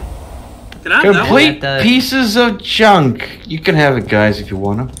have? Can I have that one? Complete That- pieces of junk. You can have it, guys, if you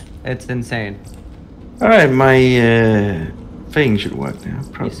wanna. It's insane. Alright, my thing should work now. He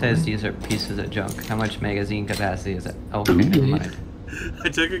Probably. says these are pieces of junk. How much magazine capacity is it? Oh, okay, never mind. I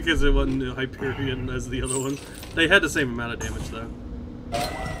took it because it wasn't Hyperion as the other one. They had the same amount of damage though.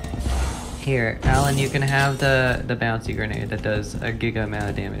 Here, Alan, you can have the bouncy grenade that does a giga amount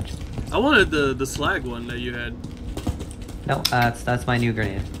of damage. I wanted the slag one that you had. No, that's my new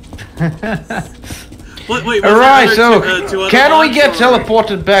grenade. Wait, Alright, so two other can we mods, get or-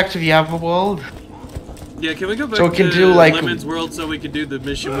 teleported back to the other world? Yeah, can we go back So we can to do, like- Lemon's world so we can do the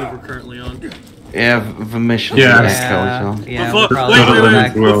mission we were currently on? Yeah, the mission. Yeah.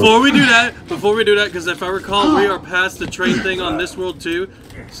 Before we do that, because if I recall, we are past the train thing on this world too.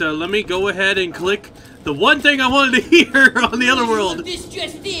 So let me go ahead and click the one thing I wanted to hear on the other world. This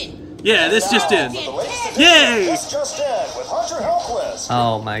just in. Yeah, this just in. Yay! This just in with Hunter Hellquist.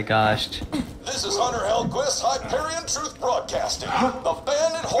 Oh my gosh. This is Hunter Hellquist, Hyperion Truth Broadcasting. The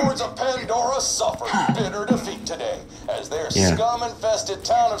bandit hordes of Pandora suffered bitter defeat today, as their scum-infested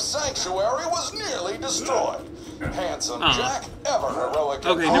town of Sanctuary was nearly destroyed. Handsome Jack, ever heroic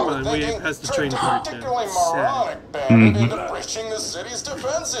and we passed the train part. particularly moronic bandit into breaching the city's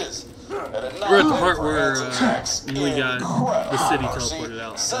defenses. We're at the part where we got the city teleported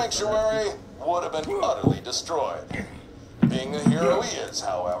out. Sanctuary would have been utterly destroyed. Being the hero he is,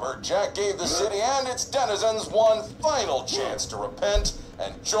 however, Jack gave the city and its denizens one final chance to repent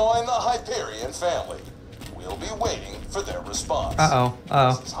and join the Hyperion family. We'll be waiting for their response.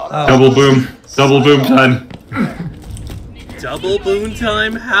 Double boom time. Double boom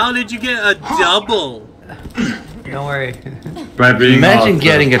time? How did you get a double? Don't worry. By being Imagine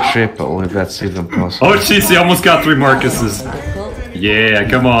getting a triple if that's even possible. Oh jeez, he almost got 3 Marcuses. Yeah,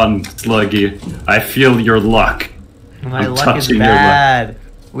 come on, Sluggy. I feel your luck. My luck is bad.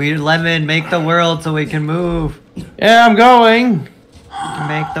 We Lemon, make the world so we can move. Yeah, I'm going.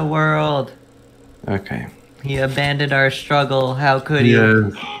 Make the world. Okay. He abandoned our struggle. How could he?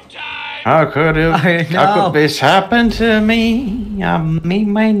 How could this happen to me? I made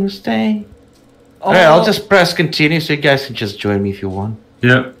my mistake. Alright, I'll just press continue so you guys can just join me if you want.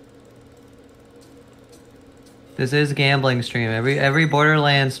 Yep. This is gambling stream. Every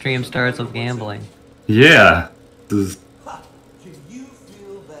Borderlands stream starts with gambling. Yeah.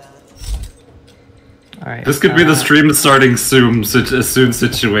 Alright. This could be the stream starting soon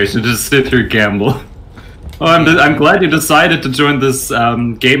situation. Just sit here, gamble. Oh, I'm glad you decided to join this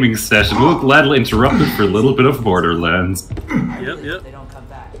gaming session. We'll gladly interrupt it for a little bit of Borderlands. Yep.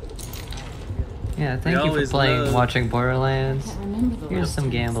 Yeah, thank you for watching Borderlands. Here's some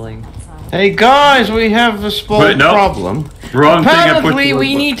gambling. Hey guys, we have a small problem. Wrong Apparently, thing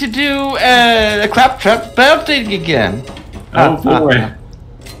we need to do a claptrap birthday again. Oh boy.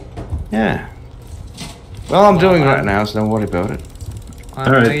 Yeah. Well, I'm doing it right now, so don't worry about it.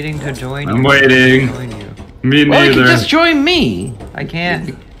 I'm waiting to join you. I'm waiting. Me neither. Well, you can just join me. I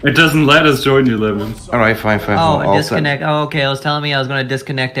can't. It doesn't let us join you, Lemon. Alright, fine. Oh, disconnect. Oh, okay. I was telling me I was going to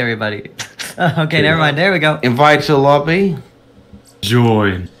disconnect everybody. Okay, never mind. There we go. Invite to lobby.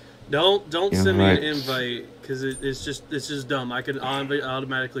 Join. Don't send me an invite because it's just dumb. I could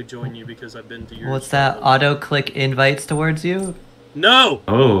automatically join you because I've been to yours. What's that? Auto click invites towards you? No.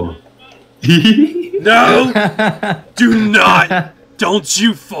 Oh. No. Do not. Don't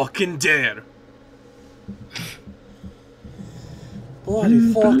you fucking dare.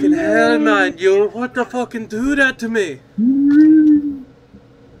 Bloody fucking hell, man! You what the fucking do that to me?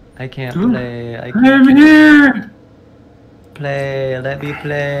 I can't play. I'm here. Play. Let me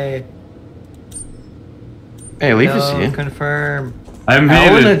play. Hey, leave us here. Confirm. I'm here.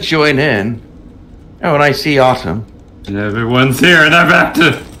 I want to join in. Oh, and I see Autumn. Everyone's here, and I'm back to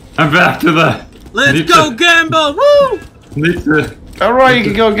the. Let's go gamble! Woo! Alright, you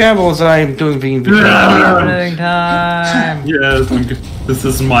can go gamble as I'm doing the Gambling time! Yes, this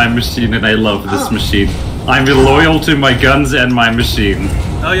is my machine and I love this machine. I'm loyal to my guns and my machine.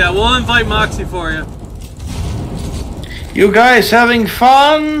 Oh yeah, we'll invite Moxie for you. You guys having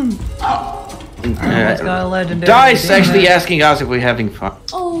fun? Dice actually asking us if we're having fun.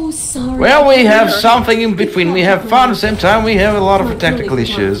 Oh, sorry. Well, we have something in between. We have fun at the same time. We have a lot of technical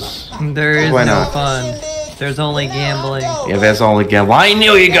issues. There is no fun. There's only gambling. Yeah, there's only gamble. I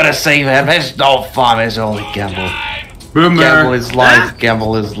knew you were gonna say that. There's no fun. There's only gamble. Boomer. Gamble is life.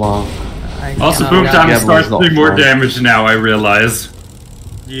 Gamble is love. Also, boom time starts doing more damage now. I realize.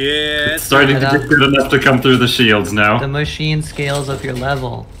 Yeah, it's starting to get good enough to come through the shields now. The machine scales up your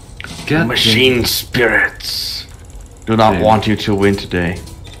level. Machine spirits do not want you to win today.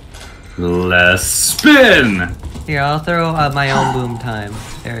 Let's spin. Here, I'll throw my own boom time.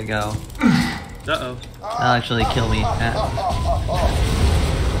 There we go. Uh-oh. That'll actually kill me.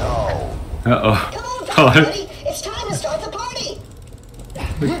 Uh-oh. Come on, buddy. It's time to start the party.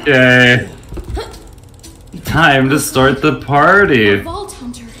 Okay. Time to start the party. Vault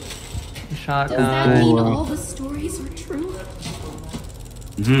Hunter. Shotgun. Does that mean all the stories are true?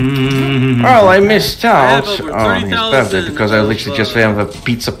 Well, I missed out on his birthday because I literally just have a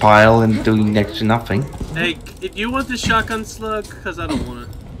pizza pile and doing next to nothing. Hey, if you want the shotgun slug, because I don't want it.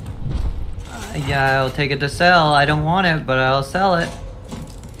 Yeah, I'll take it to sell. I don't want it, but I'll sell it.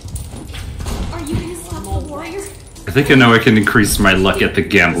 Are you gonna stop the warrior? I think I know I can increase my luck at the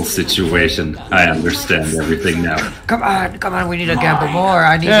gamble situation. I understand everything now. Come on, we need to gamble more.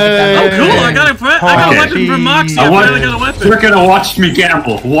 I need to get that. Oh, cool! I got a weapon from Moxie. I finally got a weapon. You're gonna watch me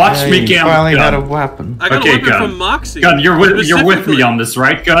gamble. Watch me gamble. Finally got a weapon. I got a weapon from Moxie. Gun, you're with me on this,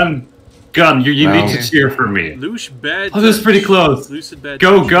 right, Gun? Gun, you need to cheer for me. Loosh bad. Oh, this is pretty close.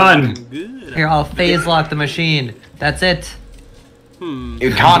 Go, Gun. Here, I'll phase lock the machine. That's it.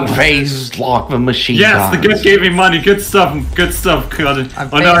 You can't phase lock the machine. Yes, the gun gave me money. Good stuff, Gun. I'm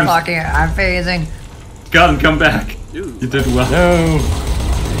phase locking it. I'm phasing. Gun, come back. You did well. No.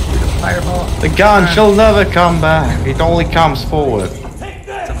 Fireball. The gun shall never come back. It only comes forward.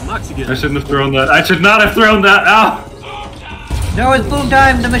 I shouldn't have thrown that. I should not have thrown that. Ow! No, it's boom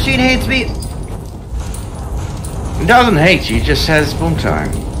time. The machine hates me. It doesn't hate you. It just says boom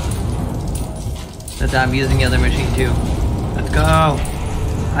time. That I'm using the other machine too. Let's go.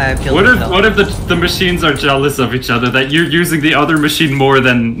 I have killed myself. What if the machines are jealous of each other? That you're using the other machine more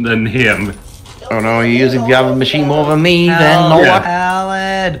than him? Oh no, you're using the other machine more than me.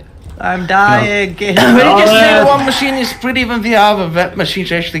 Alan, I'm dying. But you just say one machine is pretty than the other. That machine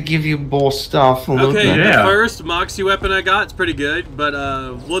should actually give you more stuff. Okay, the first Moxie weapon I got is pretty good, but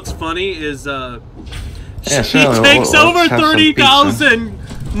what's funny is she takes over 30,000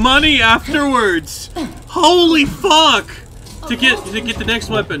 money afterwards. Holy fuck! To get the next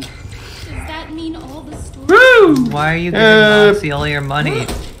weapon. Does that mean all the stories? Woo! Why are you giving Moxie all your money?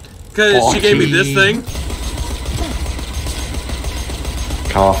 Because she gave me this thing.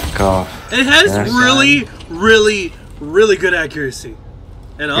 Cough. It has really good accuracy.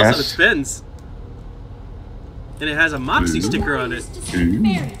 And also it spins. And it has a Moxie sticker on it.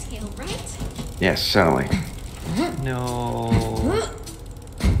 Fairy tale, right? Yes, certainly. No.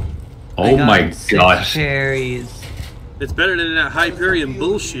 Oh my gosh. Cherries. It's better than that Hyperion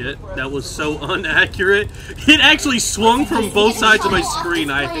bullshit that was so inaccurate. It actually swung from both sides of my screen.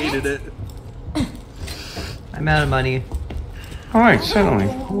 I hated it. I'm out of money. Alright, certainly.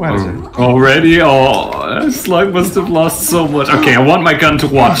 What is it? Already? Oh, Slug must have lost so much. Okay, I want my gun to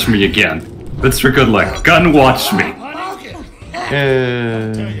watch me again. That's for good luck. Gun, watch me.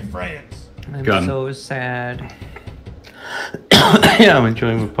 I'm Gun. so sad. Yeah, I'm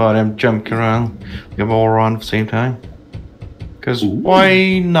enjoying the part. I'm jumping around. We have all around at the same time. Because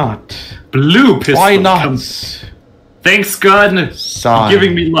why not? Blue pistol. Why not? Thanks, Gun. You're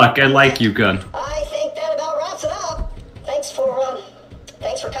giving me luck. I like you, Gun. I think that about wraps it up. Thanks for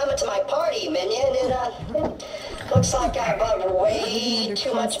coming to my party, minion. It looks like I bought way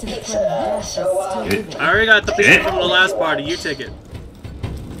too much pizza. So I already got the pizza from the last party. You take it.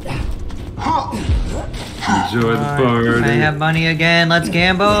 Enjoy the party. I have money again. Let's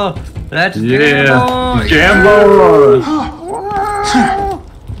gamble. Let's gamble.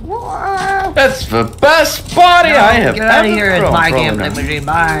 That's the best party I have Get out of ever here. It's thrown. my gambling machine.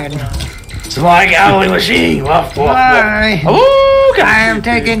 Mine. It's my gambling machine. Bye. I am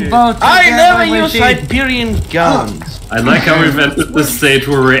taking both. I never use Hyperion guns. I like how we've entered the stage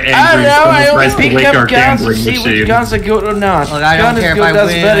where we're angry I and tries to pick wake up our guns gambling to see machine. which guns are good or not. Look, I don't care if I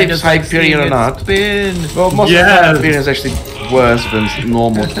win. I just like Hyperion or not. Spin. Well, most of the Hyperion is actually worse than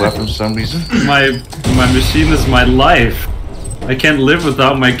normal weapons for some reason. My machine is my life. I can't live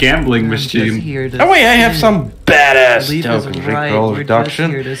without my gambling machine. Oh wait, I have some badass tokens. Right. Recoil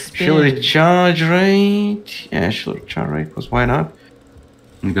reduction. Surely charge rate. Yeah, surely charge rate was why not?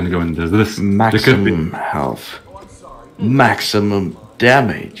 I'm gonna go into this. Maximum health. Maximum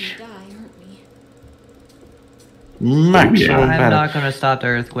damage. Maximum I'm not gonna stop the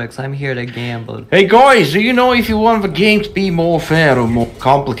earthquakes. I'm here to gamble. Hey guys, do you know if you want the game to be more fair or more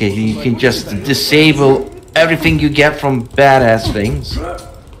complicated, you can just disable everything you get from badass things?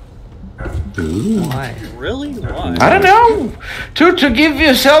 Why? Really? Why? I don't know. To give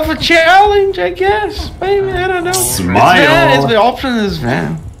yourself a challenge, I guess. Maybe, I don't know. Smile. It's the option is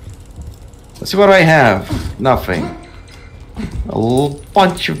there. Let's see what I have. Nothing. A little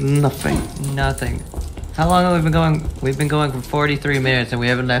bunch of nothing. Nothing. How long have we been going? We've been going for 43 minutes and we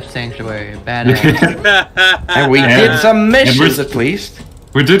haven't left Sanctuary. Badass. And we did some missions at least.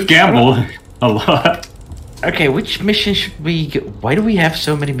 We did gamble a lot. Okay, which mission should we get? Why do we have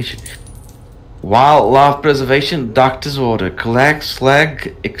so many missions? Wildlife preservation, doctor's order, collect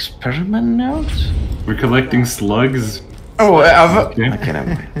slag experiment notes? We're collecting slugs. Oh, okay. Okay, never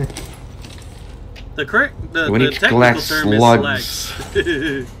mind. The we need to collect term slugs.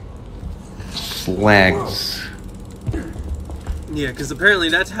 is Slags. Yeah, because apparently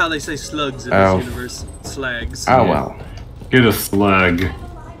that's how they say slugs in this universe. Slags. Oh well. Get a slug.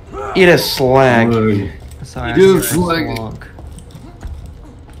 Eat a slag. Sorry, Get a slug.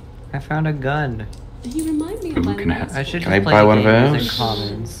 I found a gun. You remind me of my last I should Can I just play buy the one of game those? using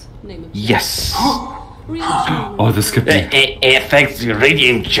commons. name of Yes. Oh, this could be. Thanks to your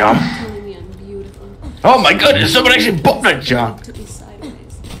radiant jump. telling me I'm beautiful. Oh my goodness, someone actually bought that jump. Took me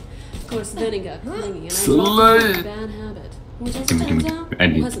sideways. Of course, then he got clingy, and I Slay. developed a bad habit, which as it turns out I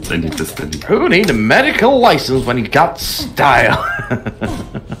need wasn't the this best. thing. Who need a medical license when you got style?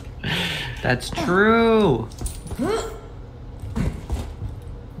 That's true.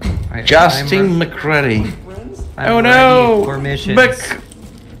 Right, Justin McCready. I'm Oh ready no! For missions.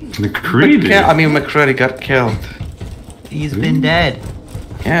 McCready. McCready got killed. He's been dead.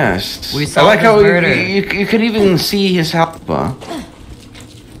 Yes. We I solved like his how murder. you could even see his helper.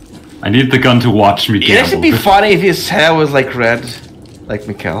 I need the gun to watch me It'd actually gamble. be funny if his hair was like red, like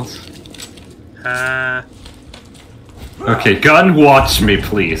McKell's. Okay, gun, watch me,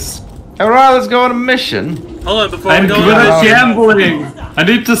 please. Alright, let's go on a mission. Hold on, before I'm we go good on. at gambling. I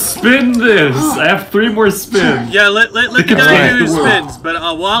need to spin this. I have 3 more spins. Yeah, let the Think it's guy right. do spins. But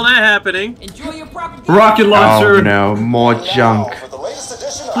while that's happening, Rocket launcher. Oh no, more junk.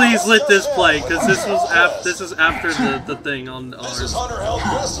 please let this play because this is after the thing on This is ours. Hunter Held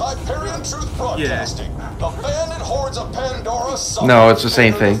Chris Hyperion Truth Broadcasting. The bandit hordes of Pandora suffer No, it's the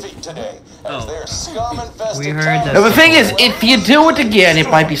same thing. defeat today, Oh. as their scum-infested We heard towns that. No, the thing is, if you do it again, it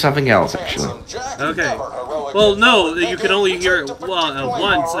might be something else, actually. Okay. Well, no, you can only hear it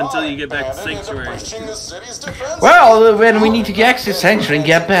once until you get back to Sanctuary. Well, when we need to get access Sanctuary and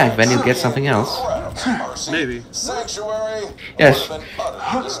get back, then you'll get something else. Maybe. Sanctuary Yes.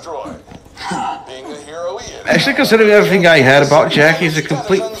 utterly destroyed. Being the hero he is. Actually, considering everything I heard about Jack, he's a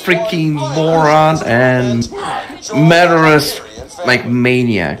complete freaking moron and murderous, like,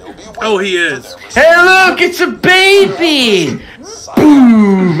 maniac. Oh, he is. Hey, look, it's a baby!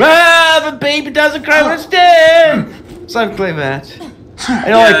 Boom! Ah, the baby doesn't cry when it's dead! Something like that. I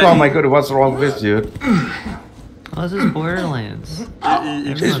don't like, oh my god, what's wrong with this dude? Oh, this is Borderlands.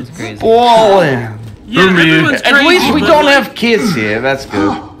 Everyone's crazy. Balling! Yeah, everyone's At crazy, least we but, don't like, have kids here, that's good.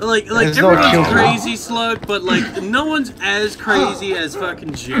 Like There's no everyone's children. crazy, Slug, but like no one's as crazy as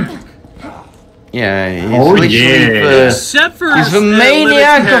fucking Jack. Yeah, he's Oh, literally yeah. Except for he's the Lemon's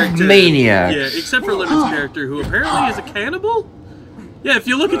maniac of character. maniacs. Yeah, except for Lemon's character, who apparently is a cannibal. Yeah, if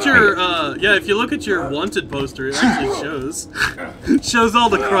you look at your wanted poster, it actually shows all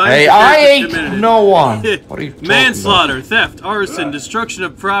the crimes. Hey, the I character ain't committed. no one. What are you talking Manslaughter, theft, arson, destruction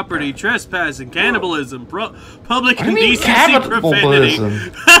of property, trespassing, cannibalism, public What do you mean indecency, profanity.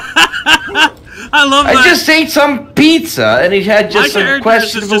 cannibalism? I love that. I just ate some pizza and it had just My some character is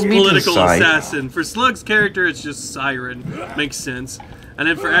just questionable meat political inside. assassin. For Slug's character, it's just Siren. Makes sense. And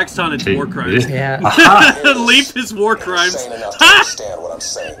then for Axton, it's war crimes. Yeah. Leaf is war crimes. Sane enough to understand what I'm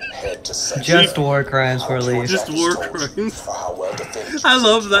saying, head to center. Just war crimes for Leaf. Just war crimes. For how well defended I you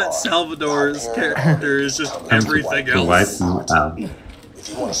love that are. Salvador's character is just everything The white else. If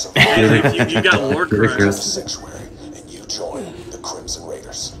you want to survive, If you got war crimes. Sanctuary, and you join the Crimson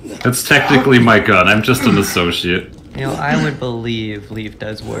Raiders. That's technically my gun. I'm just an associate. You know, I would believe Leaf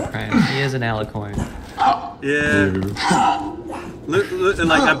does war crimes. He is an alicorn. Yeah.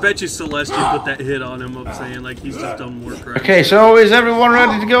 Like, I bet you Celestial put that hit on him of saying, like, he's just done war crimes. Okay, so is everyone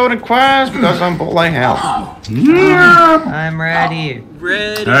ready to go to class? Because I'm bored like hell. I'm ready.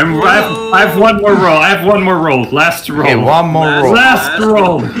 Ready. I have one more roll. I have one more roll. Last roll. Okay, one more roll. Last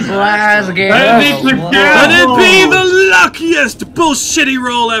roll. Last game. I need to Let it be gamble. the luckiest bullshitty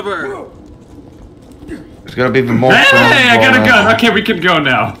roll ever! It's gonna be the most. Hey, I got a gun. Okay, we can go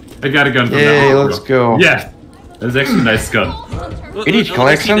now. I got a gun from Yay, now. let's go. Yeah, that's actually a nice gun. We need to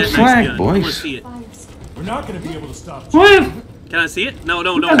collect some slack, boys. We're not going to be able to stop. What? Can I see it? No,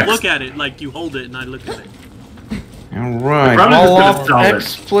 don't look at it. Like, you hold it and I look at it. Alright, Probably just roll gonna off sell it.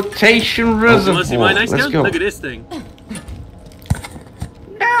 exploitation You want to see reservoir. my nice Let's gun? go. Look at this thing.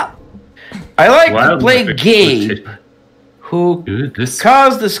 I like to Wild play life Gabe, exploitation. who Dude, this.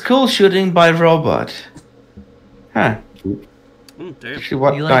 caused the school shooting by robot. Huh. Damn. Actually,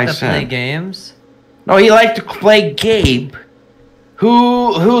 what You I like to play said. games? No, he liked to play Gabe,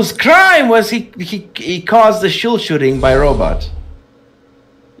 whose crime was he caused the school shooting by robot.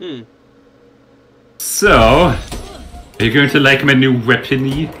 So, are you going to like my new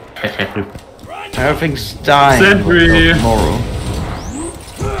weapon? Everything's dying Sentry. tomorrow.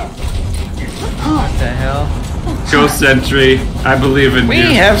 What the hell? Go Sentry. I believe in We you.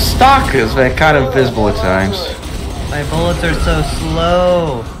 have stalkers that are kind of visible at times. My bullets are so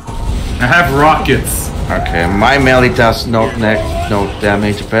slow. I have rockets. Okay, my melee does no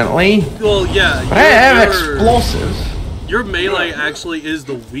damage apparently. Well, yeah. But I have explosives. Your melee actually is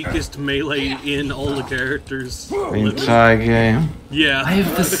the weakest melee in all the characters. The entire game. Yeah. I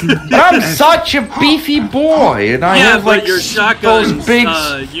have this. I'm such a beefy boy, and I have like your shotguns, those big,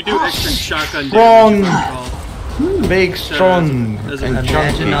 you do extra shotgun strong, damage. big, strong.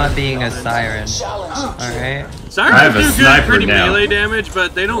 Imagine not being a siren. Alright. Sirens I have a sniper pretty now. melee damage,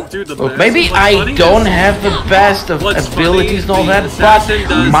 but they don't do the best. Maybe I don't have the best of abilities and all that, but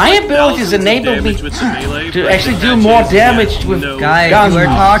my abilities enable me to actually do more damage with Guys, guns. we're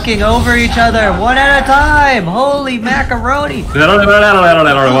talking over each other, one at a time! Holy macaroni! What?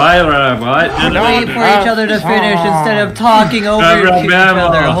 Wait for each other to finish instead of talking over each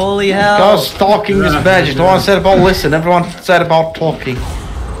other, holy hell! Because talking is magic. No one said about listen, everyone said about talking.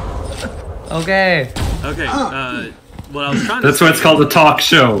 Okay. Okay, what I was trying to That's why it's called a talk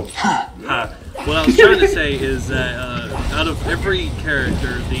show. What I was trying to say is that out of every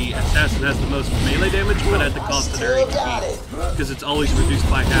character, the assassin has the most melee damage, but at the cost of their HP, because it's always reduced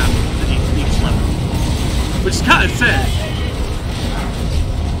by half each level, which is kind of sad.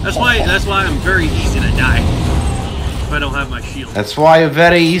 That's why I'm very easy to die if I don't have my shield. That's why you're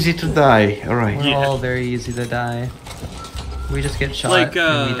very easy to die. Alright. We're all very easy to die. We just get shot Like,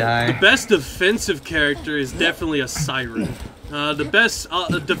 and we die. the best defensive character is definitely a siren. The best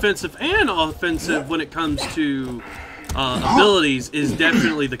defensive and offensive when it comes to abilities is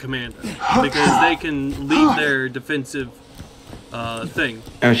definitely the commander, because they can lead their defensive thing.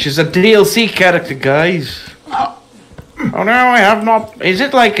 She's a DLC character, guys. Oh no, I have not. Is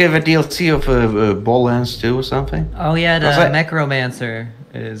it like a DLC of Borderlands 2 or something? Oh yeah, the Necromancer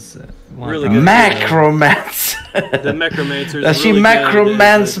is one. Really good. Macromancer. The Necromancer. Does she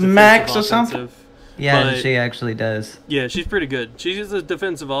Macromance Max or something? Yeah, she actually does. Yeah, she's pretty good. She's a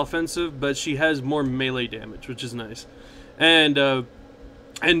defensive offensive, but she has more melee damage, which is nice. And the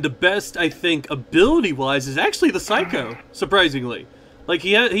best, I think, ability-wise is actually the Psycho, surprisingly. Like,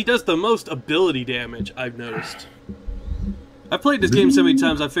 he does the most ability damage, I've noticed. I've played this game so many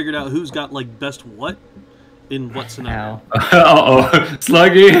times, I figured out who's got, like, best what in what scenario. Uh-oh.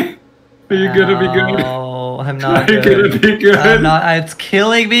 Sluggy, are you gonna be good? Oh, I'm not Are you good. gonna be good? I'm not, it's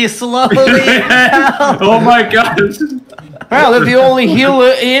killing me slowly. Oh my gosh. Well, they're the only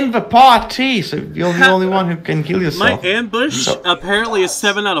healer in the party, so you're the only one who can heal My yourself. ambush apparently is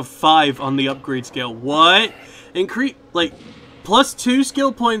 7 out of 5 on the upgrade scale. What? Increase, like, +2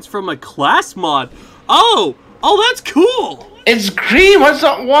 skill points from a class mod. Oh, that's cool. It's green. What's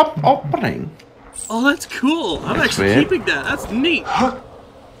that opening? Oh, that's cool. I'm That's actually weird. keeping that. That's neat.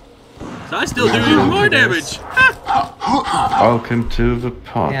 So I still do even more damage. Welcome to the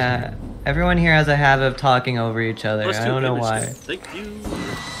party. Yeah, everyone here has a habit of talking over each other. Plus I 2 don't know damage. why. Thank you.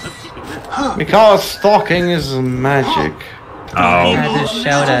 I'm keeping that. Because stalking is magic. I had to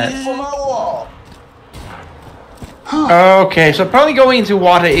shout at. Okay, so probably going into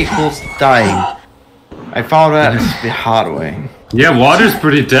water equals dying. I found that the hard way. Yeah, water's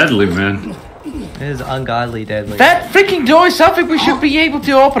pretty deadly, man. It is ungodly deadly. That freaking door is something we should be able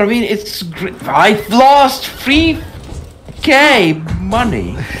to open. I mean, it's I've lost 3K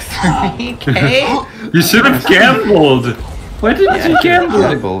money. 3K? You should have gambled. Why didn't you gamble?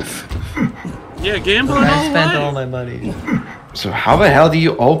 Yeah, gambling I all spent the all way. my money. So how the hell do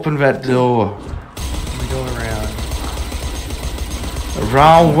you open that door? We go around.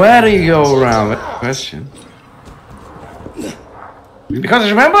 Around where do you go around? That's the question. Because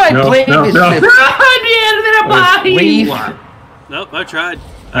remember I played this with Leaf Nope, I tried.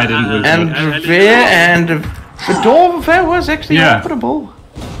 I didn't lose. and Revere, and the door over there was actually openable.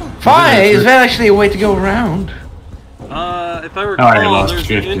 Fine, is there actually a way to go around? If I recall, I lost there's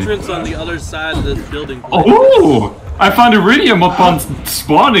 50. an entrance on the other side of this building. Oh! I found iridium upon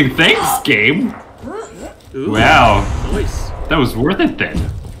spawning. Thanks, game. Ooh, Wow. nice. That was worth it then.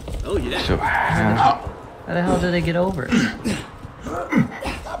 Oh yeah. So How the hell did they get over?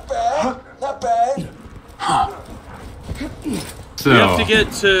 Not bad. So You have to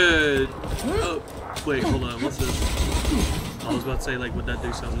get to. Oh, wait, hold on. What's this? I was about to say, like, would that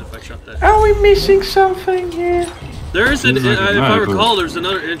do something if I shut that? are we missing something here? There is an. Seems like it If I might, recall, there's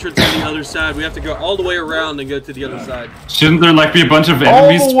another entrance on the other side. We have to go all the way around and go to the other side. shouldn't there like be a bunch of All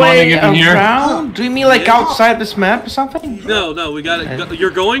enemies the spawning way in here? around? Do you mean like Yeah. outside this map or something? No, we gotta. Go, you're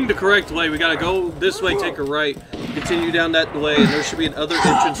going the correct way. We gotta go this way, take a right, continue down that way, and there should be another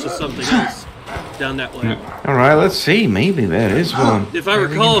entrance to something else down that way. Alright, let's see. Maybe there is one. If I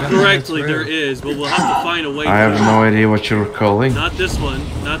recall correctly, there is, but we'll have to find a way. I have through. no idea what you're recalling. Not this one,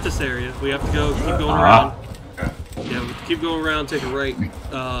 not this area. We have to go, keep going around. Yeah, we keep going around, take a right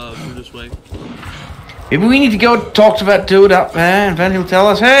through this way. Maybe we need to go talk to that dude up there, and then he'll tell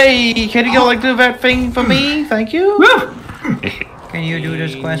us, hey, can you go like do that thing for me? Thank you. Can you do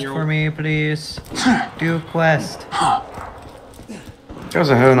this quest for me, please? Do quest. Because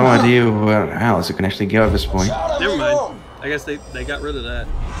I have no idea where else you can actually go at this point. Never mind. I guess they got rid of that.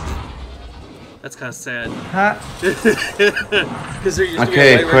 That's kind of sad. Huh?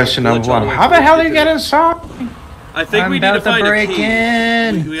 Okay, question number 1. How the hell do you get inside? I think we need to find a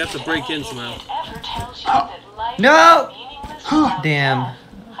key. We have to break in somehow. No! Damn.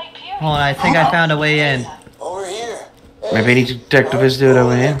 Hold on, I think I found a way in. Over here. Maybe I need to detect this dude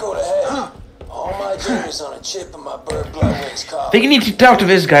over here. All my dreams on a chip in my bird blood wings coffee. I think you need to talk to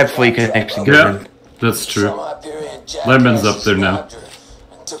this guy before you can actually go in. That's true. Lemon's up there now.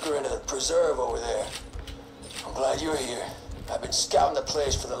 And took her into the preserve over there. I'm glad you're here. I've been scouting the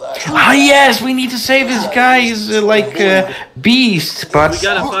place for the last. Ah yes, we need to save this guy. He's like beast, but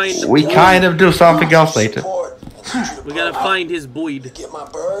we kind of do something else later. We gotta find his Boyd. Get my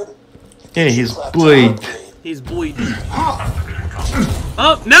bird. Yeah, he's Boyd. He's Boyd.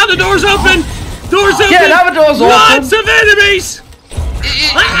 Oh, now the door's open! Door's open! Yeah, now the door's open! Lots of enemies!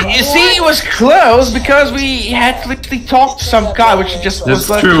 You see, it was closed because we had to literally talk to some guy, which just was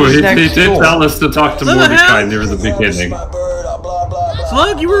That's true, he did tell us to talk to Mordecai near the beginning.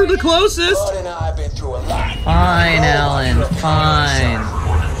 Slug, you were the closest! Fine, Alan, fine.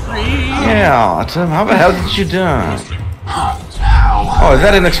 Yeah, Tim, how the hell did you die? Oh, is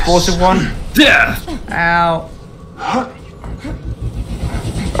that an explosive one? Yeah! Ow.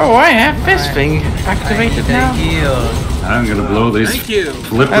 Oh, I have this thing activated now. Thank you. I'm gonna blow these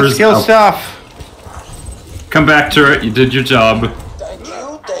flippers Let's kill up. stuff. Come back, turret. You did your job.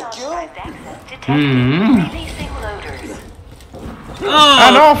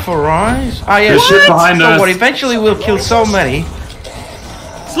 Unauthorized. Ah, yeah, shit behind us. What? Eventually, we'll kill so many.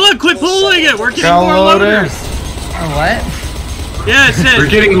 Slug, quit pulling it. We're getting more loaders. What? Yeah, it says. We're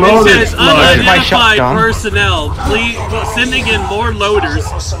getting loaded. It says unidentified personnel. Please, sending in more loaders.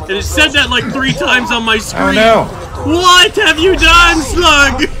 And it said that like 3 times on my screen. Oh no! What have you done,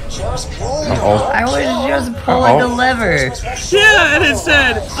 Slug? I was just pulling the lever. Yeah, and it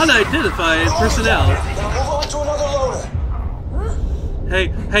said unidentified personnel.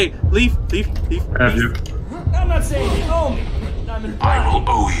 Hey, leave. Have you? I'm not saying you owe me. I will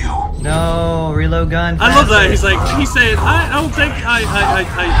owe you. No, reload gun. I love that. He's saying, I don't think I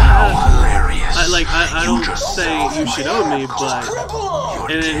don't say you should owe me, but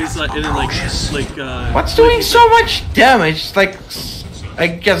and then he's like, what's doing so much damage? Like, I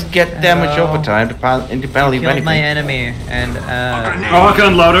guess get damage over time, independently of anything. My enemy, and oh,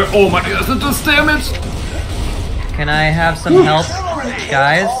 gun loader. Oh my gosh, it does damage. Can I have some help,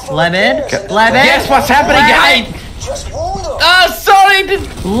 guys? Lemon? Yes, what's happening, guys? Sorry!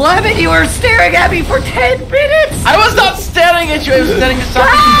 Lemon, you were staring at me for 10 minutes! I was not staring at you, I was staring at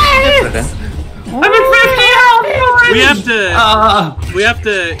something different. I'm at 50 health! We have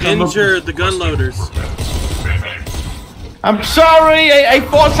to injure the gun loaders. I'm sorry, I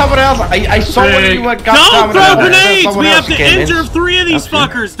fought someone else. I saw when you got Don't throw grenades! We have to injure 3 of these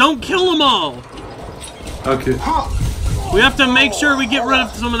fuckers! Don't kill them all! Okay. We have to make sure we get rid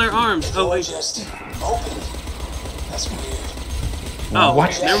of some of their arms. Oh, wait. Oh,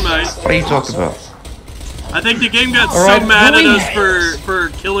 what? Never mind. What are you talking about? I think the game got so mad at us for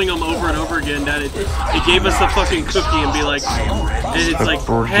killing them over and over again that it gave us a fucking cookie and be like, and it's like,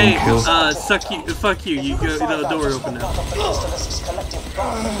 hey, fuck you, you go, the door open now.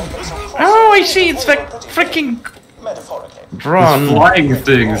 Oh, I see, it's like freaking drone. Flying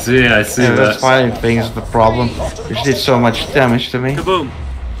things, yeah, I see that. Those flying things is the problem, which did so much damage to me. Kaboom.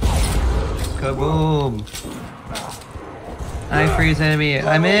 Kaboom. I freeze enemy.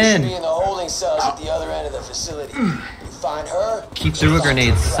 I'm in. Keep through a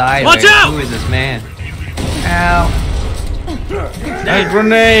grenade sideways. Watch out! Who is this man? Ow. Hey,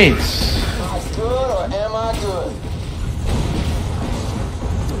 grenades!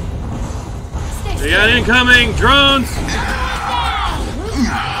 They got incoming drones.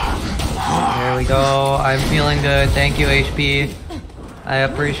 There we go. I'm feeling good. Thank you, HP. I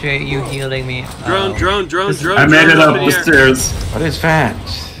appreciate you healing me. Drone. I made it up the stairs. What is that?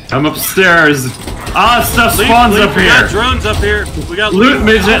 I'm upstairs. Ah, stuff spawns up here. We got drones up here. We got loot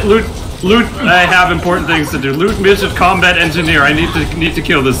midget. Loot. I have important things to do. Loot midget combat engineer. I need to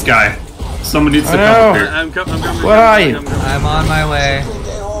kill this guy. Someone needs to come up here. I'm coming. Where are you? I'm on my way.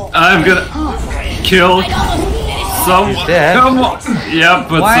 I'm gonna kill some. Come on. Yep,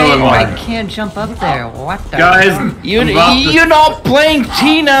 but so am I. I can't jump up there. What the? Guys, you're not playing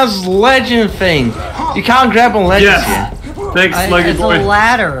Tina's legend thing. You can't grab on legends here. Thanks, Sluggy Boy. There's a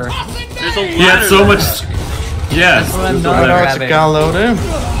ladder. There's a ladder. He had so much. Yes. That's what I'm not grabbing.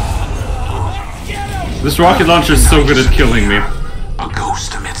 This rocket launcher is so good at killing me. A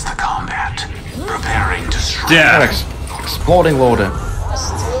ghost amidst the combat. Preparing to strike. Yeah. Exploding loader.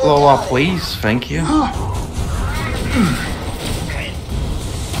 Blow up, please. Thank you.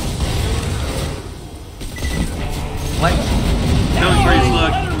 What? No, great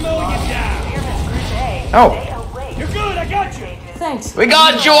slug. Oh. You're good, I got you. Thanks. We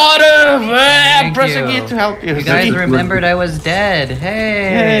got you, Water! Thank Pressing you. it to help you. You guys remembered I was dead.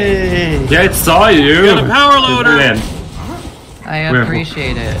 Hey! Hey! Yeah, it saw you. You got a power loader. I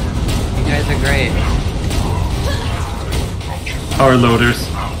appreciate it. You guys are great. Power loaders.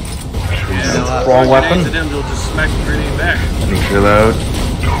 Yeah, Wrong weapon. To them, they'll just smack the grenade back. Reload.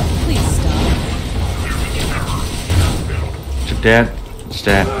 Please stop. It's dead. It's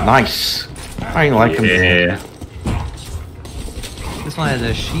dead. Nice. I like him. Yeah. This one has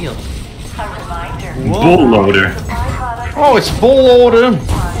a shield. Bull loader. Oh, it's bull loader.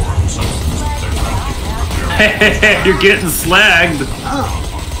 You're getting slagged.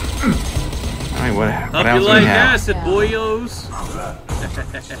 Alright, what Up else you do we like have? acid, boyos.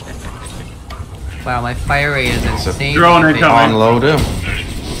 Wow, my fire rate is insane. drone incoming. Unloader.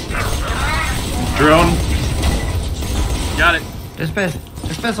 Drone. Got it.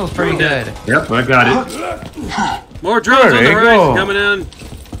 This pistole's pretty good. Yep, I got it. More drones on There the you horizon go. coming in.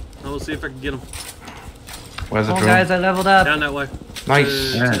 I will see if I can get them. Where's the Oh, drone? guys, I leveled up. Down that way. Nice.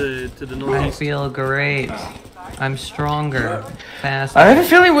 To the I northeast. feel great. I'm stronger, faster. I have a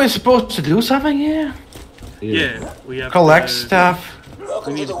feeling we're supposed to do something here. Yeah, we have Collect to, stuff.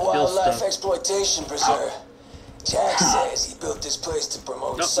 Welcome We need to the to kill Wildlife stuff. Exploitation Preserve. Jack says he built this place to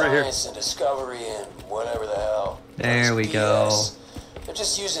promote Nope, right here. science and discovery and whatever the hell. There It's we BS. go. They're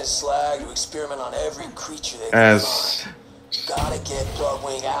just using slag to experiment on every creature they can As find. Gotta get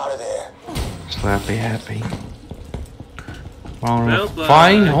Bloodwing out of there. slappy happy. Well, Well,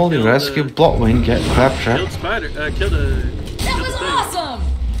 fine. I Holy killed rescue. the- Bloodwing. Get claptrap. Killed spider. Killed a. That was awesome!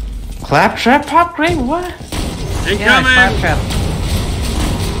 Claptrap upgrade? What? Yeah, Incoming. claptrap.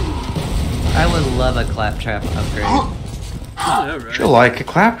 I would love a claptrap upgrade. All right. You like a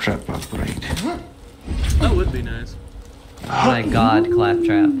claptrap upgrade? That would be nice. Oh my god,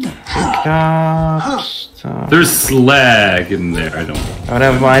 claptrap. Pick up stuff. There's slag in there. I don't. Oh,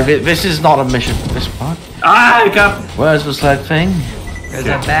 never mind. This is not a mission for this part. Ah, I got. Where's the slag thing? There's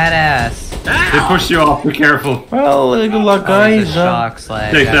a badass. They pushed you off. Be careful. Well, good luck, Oh, it's guys. a shock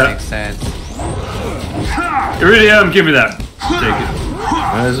slag. Take That that. makes sense. Iridium, give me that. Take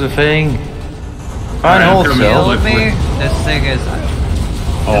it. Where's the thing? Fine, Alright, hold I'm still. coming. Killed me? This thing is...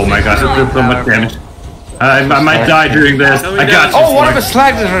 Oh my gosh, it did so much powerful. damage. I might die during this. I got you. Oh, one of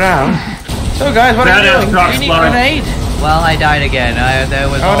Slag. the slags is around. So, guys, what are you Badass doing? rock Do you need a slide. grenade? Well, I died again. That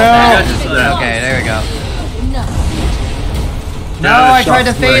was Oh, all no. that. Yeah. Okay, there we go. No, Badass I tried to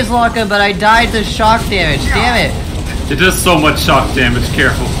shock slag. phase lock him, but I died to shock damage. Damn it. It does so much shock damage.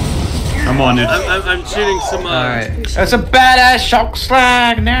 Careful. I'm on it. I'm shooting some. Alright. That's a badass shock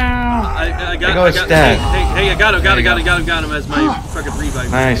slag now. I There got. goes Stan. Hey, I got him as my fucking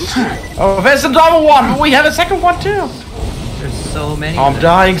revive. Nice. Oh, there's another one, but we have a second one too. There's so many. I'm of them.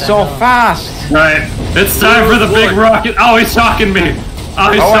 dying What the so hell? fast. Right. It's time for the big rocket. Oh, he's shocking me.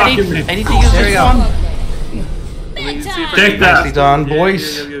 Oh, he's Oh, I shocking me. need to use There this we go. one. Take Nicely that. done,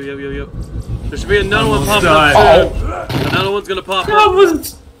 boys. Yep. There should be another one popping died. up soon. Another one's gonna pop I up.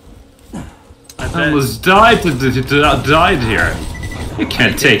 I bet. almost died died here. You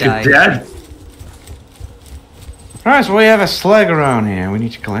can't take it died. dead. Alright, so we have a slag around here. We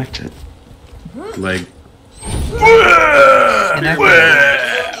need to collect it. Like. And I-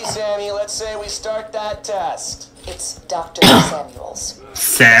 Thank you, Sammy. Let's say we start that test. It's Dr. Samuels.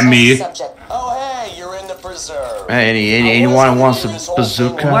 Sammy. Subject. Oh, hey, you're in the preserve. Hey, anyone wants a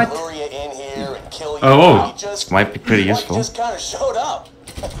bazooka? What? Lure you in here and kill you. Oh. You just, Might be pretty like, useful. just kind of showed up.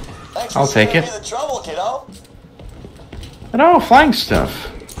 Thanks for I'll take saving it. me the trouble, kiddo. No, flying stuff.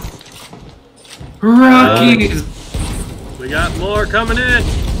 Rockies. We got more coming in.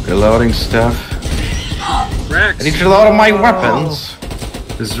 Reloading stuff. Rex. I need to reload my weapons.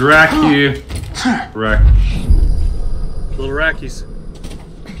 This Racky. Rack. Little Rackies.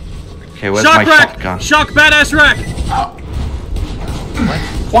 Okay, where's Shock my rack. shotgun? Shock badass rack.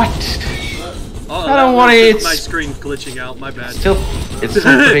 What? Oh, I don't that want was it. just my screen glitching out. My bad. Still, it's still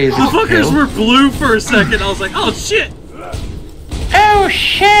pretty easy The to fuckers kill. were blue for a second. I was like, oh shit. Oh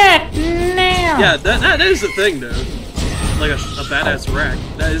shit! Now. Yeah, that is a thing, though. Like a badass rack.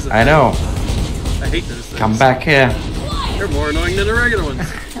 That is. I know. I hate those things. Come back here. They're more annoying than the regular ones.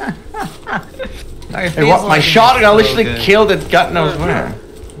 Hey, what? My shotgun literally killed it. God knows where.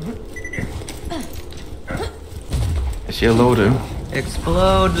 I see a loader.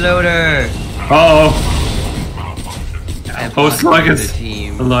 Explode loader. Oh. Oh, Slugos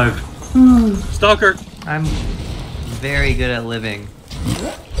alive. Stalker. I'm very good at living.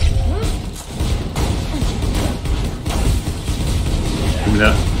 Give me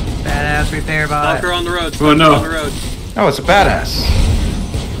that. Badass repair bot. Stalker on the road. Oh no. On the road. Oh, it's a badass.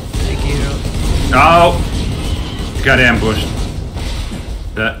 Thank you. Oh. Got ambushed.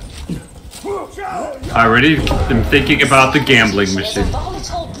 That. I already am thinking about the gambling machine. The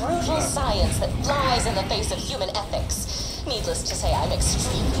whole brutal science that flies in the face of human ethics. Needless to say, I'm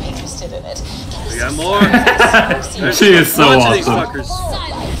extremely interested in it. We got more. She is so awesome. These fuckers.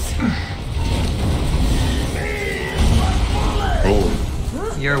 Oh.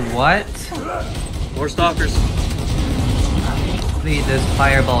 You're what? More stalkers. Please, this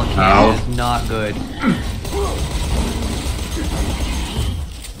fireball cannon is not good.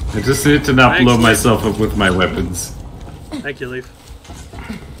 I just need to not blow myself up with my weapons. Thank you, Leaf.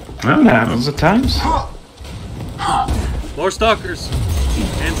 Well, That happens at times. More stalkers.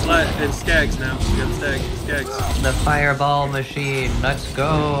 And skags now. We got skags. The fireball machine. Let's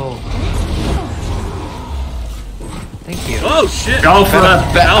go. Thank you. Oh shit! Go for the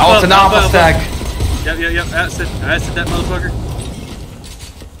Alpha and Alpha stack. Yep. Acid that motherfucker.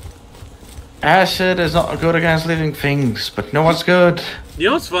 Acid is not good against living things, but you know what's good? You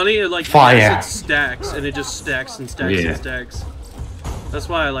know what's funny? Like fire. Acid stacks, and it just stacks and stacks and stacks. That's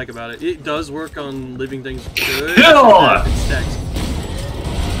why I like about it. It does work on living things good. It stacks.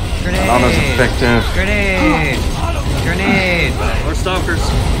 Grenade! Not as effective. Grenade! Grenade! More stalkers.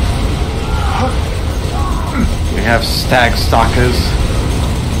 We have stag stalkers.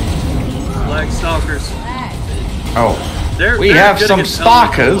 Black stalkers. Oh. They're have good some against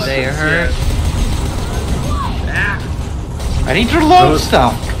stalkers. They hurt. I need to reload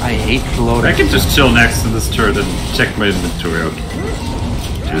stuff. I hate reloading. I can just chill next to this turret and check my inventory. Okay.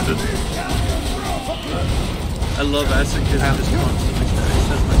 Do this. I love acid because it just constantly stacks.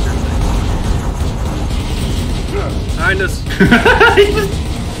 That's my favorite thing. Behind us.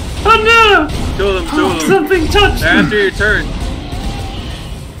 Oh no! Two of them. Something touched They're after your turret.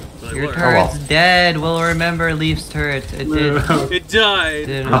 Your turret's dead. We'll remember Leaf's turret. It did. It died.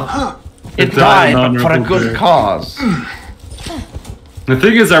 It died, but for a good cause. The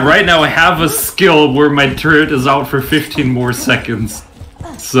thing is that right now I have a skill where my turret is out for 15 more seconds.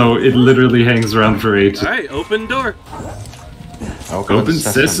 So it literally hangs around for 8. Alright, open door. Open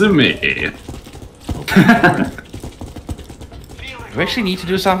sesame. Do we actually need to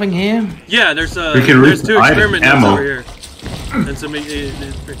do something here? Yeah, there's two experiment nodes over here. And some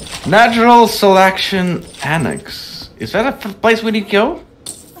Natural Selection Annex. Is that a place we need to go?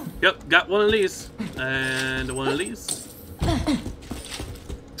 Yep, got one of these. And one of these.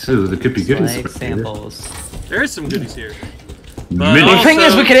 So there could be goodies. Like samples. There is some goodies here. The thing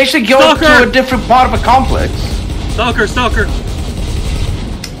is, we can actually go to a different part of a complex. Stalker! Silence!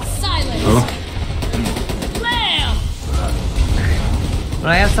 Oh.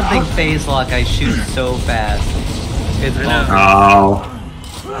 When I have something phase lock, I shoot so fast. It's bonkers. Oh.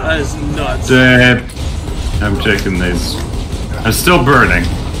 That is nuts. Dead. I'm checking these. I'm still burning.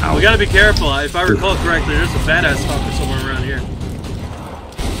 Ow. We gotta be careful. If I recall correctly, there's a badass stalker somewhere around here.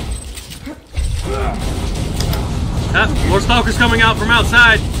 Ah, more stalkers coming out from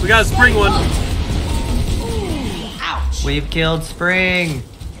outside. We got a spring one. We've killed Spring.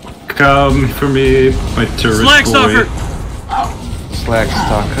 Come for me, my turret Slag stalker. Slag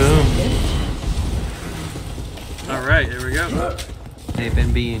stalker. Alright, here we go. They've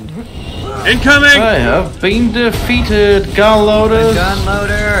been beamed. Incoming! I have been defeated, gun loaders. Gun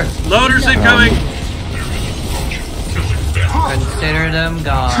loader. Loaders incoming. Consider them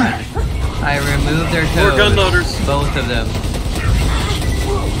gone. I removed their toes. More gun loaders. Both of them.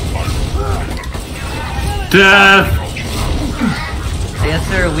 Death! I guess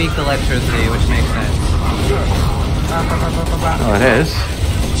they're weak to electricity, which makes sense. Oh, it is.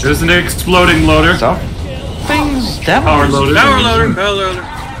 There's an exploding loader. So, things Power loader. Power loader. Power loader.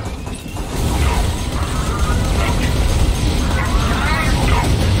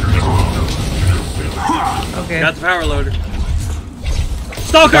 Okay. Got the power loader.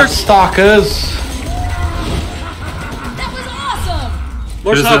 Stalkers! Got stalkers. That was awesome!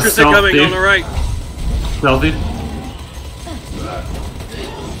 More There's stalkers incoming on the right. Stealthy.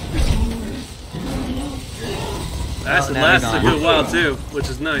 Acid lasts a good while too, which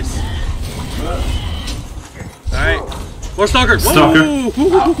is nice. Alright. More stalkers! Stalker.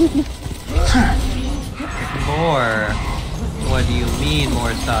 More? What do you mean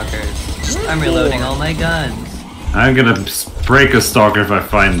more stalkers? I'm reloading all my guns. I'm gonna break a stalker if I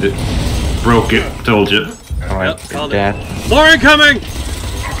find it. Broke it, told you. Alright, Yep, dead. More incoming!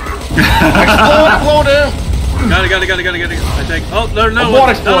 Exploder! Got it. I think. Oh, no. Another one.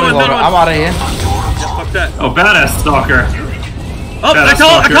 I'm out of here. Yeah, fuck that. Oh, badass stalker. Oh, I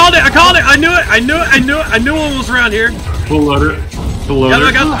called it. I knew one was around here. Full loader. Yeah,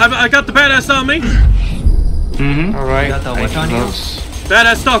 I got the badass on me. Alright. Got the witch on you?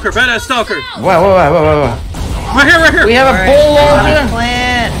 Badass stalker. Whoa. Right here. We have a bull loader.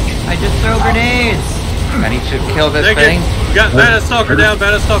 Plant. I just throw grenades. I need to kill this thing. We got badass stalker down.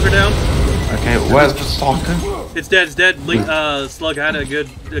 Okay, where's the stalker? It's dead. Slug had a good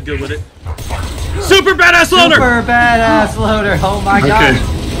with it. Super badass loader. Super badass loader. Oh my god.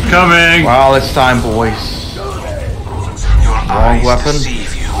 Okay, coming. Well, it's time, boys. Wrong weapon.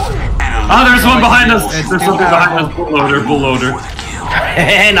 Oh, there's one behind us. There's something behind us. Bull loader.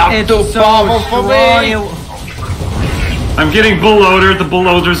 And I'm too powerful for me. I'm getting bull loader. The bull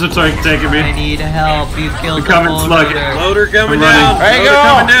loaders are taking me. I need help. You killed the coming, bull Slug. loader. Loader coming down. There you go.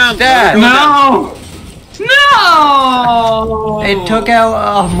 Coming down. Dead. No! It took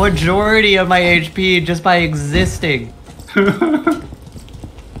out a majority of my HP just by existing.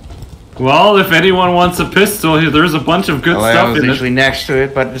 Well, if anyone wants a pistol, here there's a bunch of good I stuff was in literally it. next to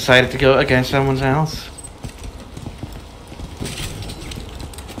it, but decided to go against someone else.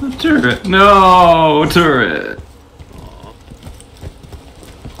 Turret. No, turret.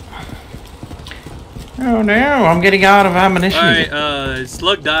 Oh no, I'm getting out of ammunition. Alright,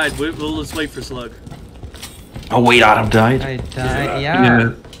 Slug died. Let's wait for Slug. Oh wait, Adam died? I died,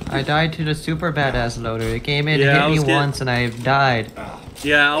 yeah. I died to the super badass loader. It came in, hit me once, and I died.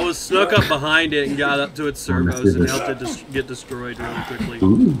 Yeah, I was snuck up behind it and got up to its servos and helped it get destroyed really quickly.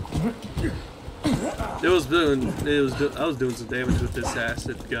 I was doing some damage with this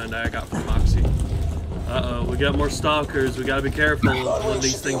acid gun that I got from Moxie. Uh-oh, we got more stalkers. We gotta be careful when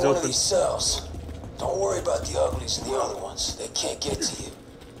these things open. Don't worry about the uglies and the other ones. They can't get to you.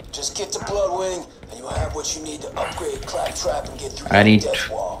 Just get to Bloodwing, and you'll have what you need to upgrade Claptrap and get through the death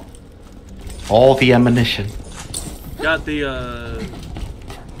wall. All the ammunition. Got the,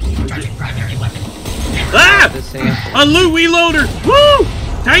 A Louis loader! Woo!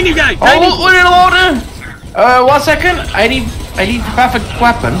 Tiny guy! Tiny! Oh, loader! 1 second. I need the perfect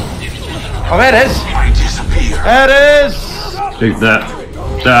weapon. Oh, there it is. There it is! Take that.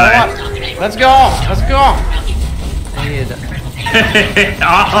 Die. Let's go!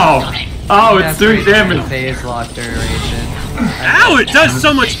 Oh, it's doing damage. Phase lock duration. Ow, it does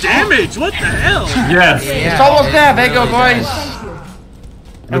so much damage! What the hell? Yes. It's almost there. There you go, boys.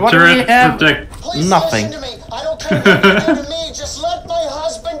 And what do we have? Nothing. Listen to me. I don't care what you do to me. Just let my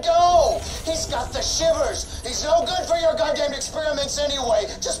husband go. He's got the shivers. He's no good for your goddamn experiments anyway.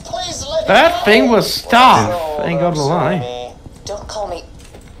 Just please let him go. That thing was stuff. I ain't gonna lie. Don't call me.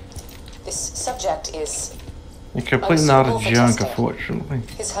 This subject is... You're completely not a junk, unfortunately.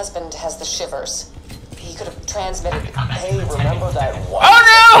 His husband has the shivers. He could have transmitted... Hey, remember that one? Oh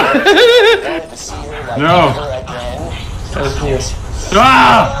no! No.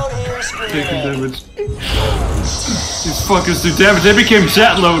 Ah! Taking damage. These fuckers do damage. They became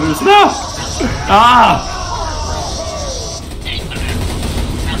jet loaders. No! Ah!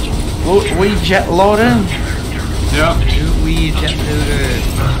 We jet loader? Yep. We jet loader.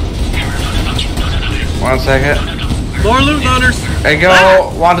 1 second. More loot loaders. There you go.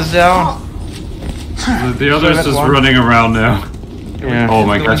 One is down. The other's just running around now. Yeah. Oh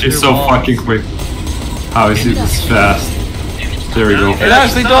my gosh, he's so fucking quick. How is he this fast? There we go. It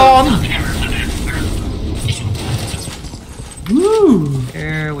actually dawned. Woo!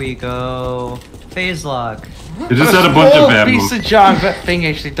 Here we go. Phase lock. It just had a bunch of ammo. Piece of junk. That thing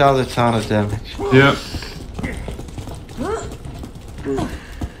actually does a ton of damage. Yep.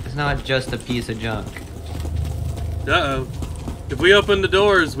 It's not just a piece of junk. Uh-oh. If we open the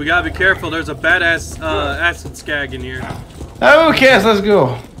doors, we gotta be careful. There's a badass acid skag in here. Who cares? Let's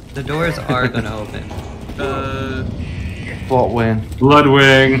go. The doors are gonna open. Bloodwing.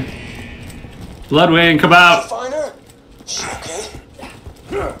 Bloodwing. Bloodwing, come out. Find her? She okay?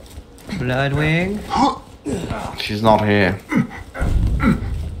 Bloodwing? She's not here.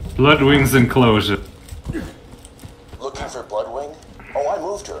 Bloodwing's enclosure. Looking for Bloodwing? Oh, I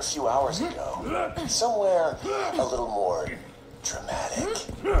moved her a few hours ago. Somewhere a little more dramatic.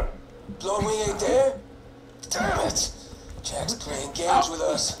 Bloodwing ain't there? Damn it. Jack's playing games with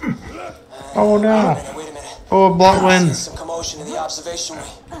us. Oh no. Wait a minute. Oh, Bloodwing. Some commotion in the observation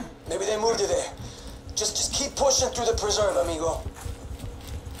wing. Maybe they moved her there. Just keep pushing through the preserve, amigo.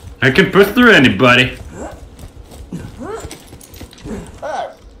 I can push through anybody. Hey,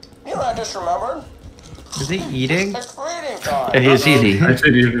 you know I just remembered. Is he eating? It's feeding time. Yeah, he's eating. I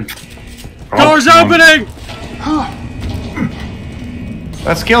said even. Doors opening!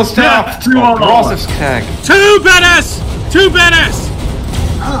 Let's kill stuff. Corrosive tag. 2 badass! 2 badass!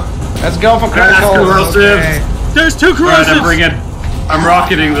 Let's go for criticals. Okay. There's 2 corrosives! Alright, I'm bringing. I'm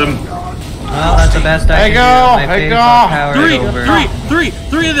rocketing them. Well, that's the best I can do. Hey, go!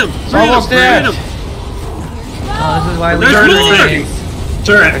 3 of them! It's almost dead. Oh, this is why we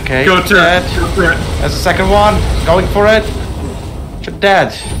Turret. Okay. Go turret. That's the second one. Going for it. You're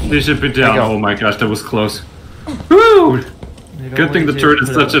dead. They should be down. Oh my gosh, that was close. Woo! Good thing the turret is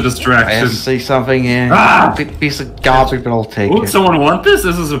such a distraction. I see something here. Big piece of garbage, but I'll take Would it. someone want this?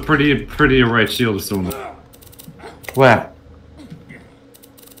 This is a pretty right shield of someone. Where?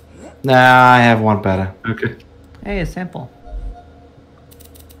 Nah, I have one better. Okay. Hey, a sample.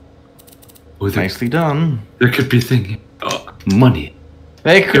 Oh, nicely done. There could be money.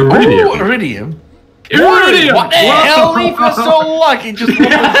 They could. Iridium. Iridium. Iridium. What the hell? If you're so lucky, just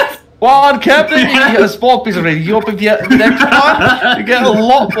one captain, you get a small piece of iridium. You open the next one, you get a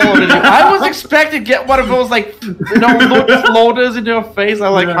lot more iridium. I was expecting to get one of those loaders in your face.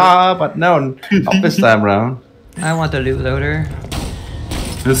 I'm like, but no, not this time round. I want the loot loader.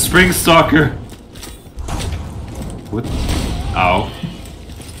 The spring stalker. What? Ow.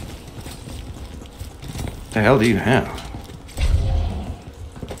 The hell do you have?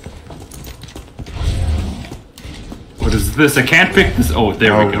 What is this? I can't pick this. Oh,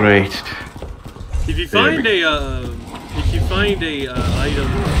 there we go. Great. If you find a item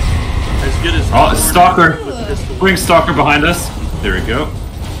as good as stalker. Bring stalker behind us. There we go.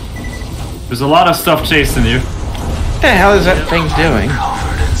 There's a lot of stuff chasing you. What the hell is that thing doing?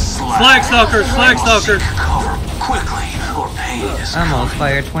 Flag stalker! Flag stalker! I almost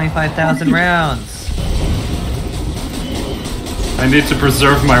fired 25,000 rounds. I need to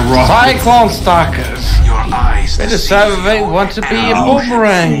preserve my rock. Cyclone stalkers. They decided they want to be a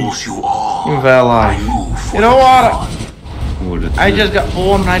boomerang. Well, you know what? I just got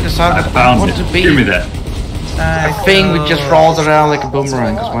born and I decided I want to be. Give me that. A thing which just rolls around like a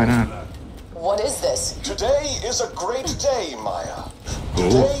boomerang, because why not? What is this? Today is a great day, Maya.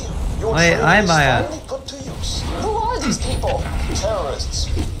 Today, wait, I'm Maya. Put to use. Who are these people? Terrorists,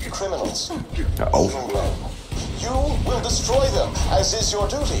 criminals, Uh-oh. evil men. You will destroy them, as is your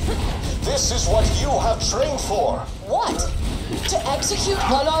duty. This is what you have trained for. What? To execute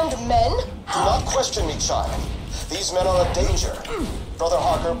unarmed men? Do not question me, child. These men are a danger. Brother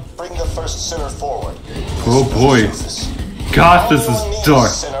Harker, bring the first sinner forward. Oh boy. God, this is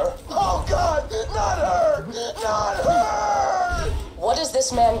dark. Sinner. Oh God, not her! Not her! What is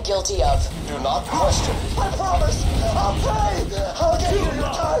this man guilty of? Do not question. I promise. I'll pay. I'll get you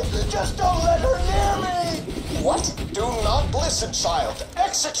your time. Just don't let her near me. What? Do not listen, child.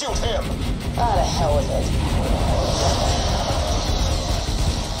 Execute him. Ah, the hell with it.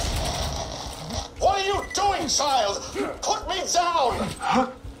 What are you doing, child? Put me down.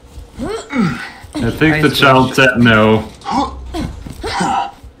 I think the child said no.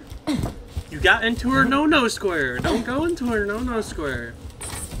 You got into her no-no square. Don't go into her no-no square.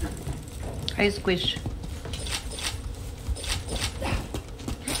 Hey, Squish.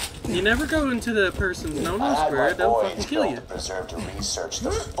 You never go into the person's no-no square. They'll fucking kill you. Preserve to research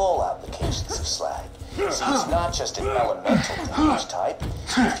the full applications of slag. See, it's not just an elemental damage type.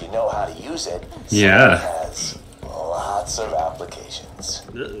 If you know how to use it, Yeah. it has lots of applications.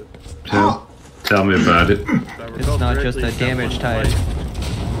 Tell me about it. It's not just a damage type.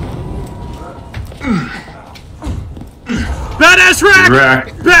 Badass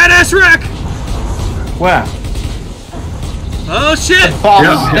wreck! Badass wreck! Where? Oh shit!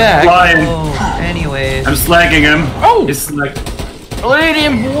 Flying. Oh, anyways. I'm slagging him. Oh! He's slagged.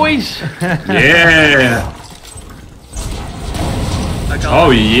 Iridium, boys! Yeah!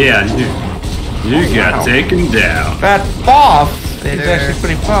 Oh yeah, you got taken down. That buff is actually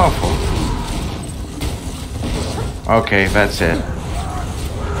pretty powerful. Okay, that's it.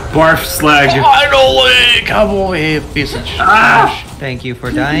 Barf slag. Finally! Come over here, piece of trash. Thank you for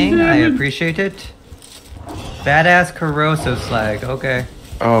dying. I appreciate it. Badass corrosive slag. Okay.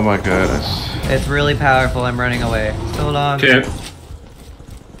 Oh my goodness. It's really powerful. I'm running away. So long. Okay.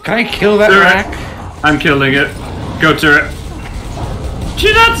 Can I kill that rack? I'm killing it. Go turret.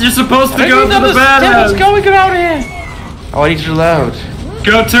 You're supposed to go to the badass. What's going on here? Oh, I need to reload.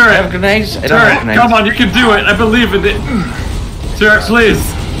 Go turret. I have grenades. I don't Turret, have grenades. come on, you can do it. I believe in it. Turret, please.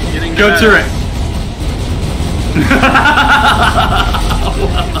 Go turret.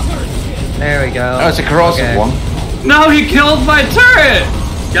 There we go. Oh, it's a corrosive one. No, he killed my turret.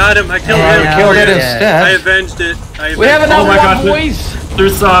 Got him. I killed him. You killed it instead. I avenged it. We have another my one, God, boys.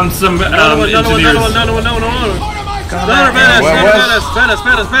 There's some engineers.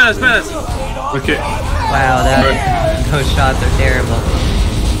 Badass. Okay. Wow, those shots are terrible.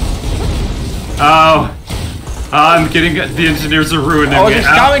 Oh. I'm getting... The engineers are ruining Oh, me. he's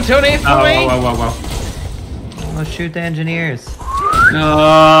coming, Tony, for me! Wow. Let's shoot the engineers.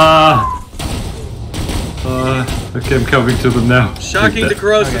 Okay, I'm coming to them now. Shocking the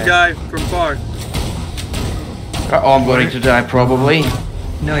corrosive guy from far. Oh, I'm going to die, probably.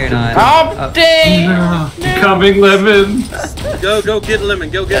 No, you're not. Oh, dang! No. Coming, Lemon! Go get Lemon,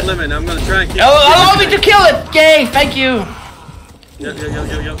 go get Lemon. I'm gonna try and keep... Allow me to kill it! Yay, thank you! Yo.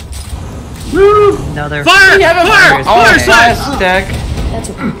 Woo! No, they're... Fire! Fire! Fire side! Stack. That's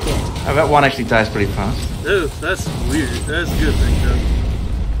what we get. I bet one actually dies pretty fast. Ooh, that's weird. That's a good thing,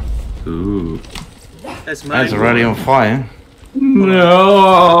 though. Ooh. That's already on fire.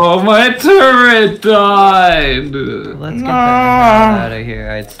 No, my turret died. Let's get that out of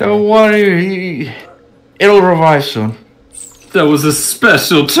here, I'd say. Don't worry, it'll revive soon. That was a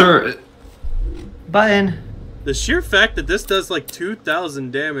special turret. Button. The sheer fact that this does like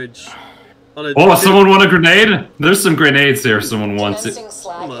 2,000 damage on a... Oh, someone want a grenade? There's some grenades there if someone wants it.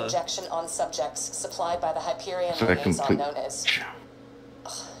 Slag injection on subjects supplied by the Hyperion liaison known as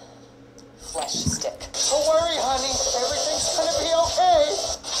Flesh Stick. Don't worry, honey. Everything's gonna be okay.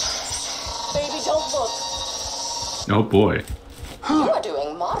 Baby, don't look. Oh boy. You are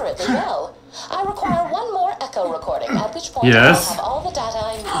doing moderately well. I require one more echo recording, at which point Yes. I'll have all the data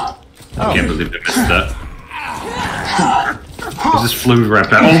I need. I can't believe I missed that. I just flew right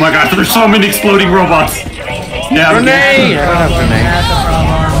back. Oh my god, there's so many exploding robots. Yeah, grenade! That's a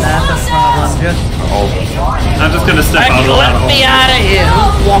problem. I'm just gonna step out. Let me out of here.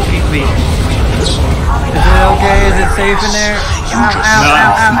 Who's walking me? Is it okay? Is it safe in there? Ow.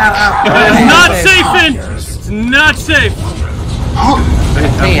 It's not safe in! It's not safe!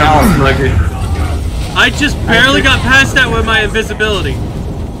 I just barely got past that with my invisibility.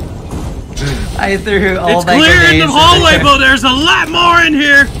 I threw all it's that clear in the grenades hallway, there. but there's a lot more in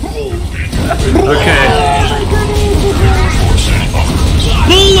here! Okay.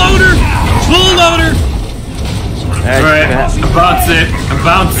 Bull loader! Alright, I'm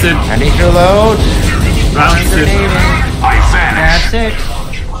bouncing. I need to load. Bouncing. That's it.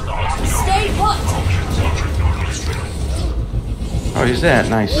 Stay put. Oh, he's that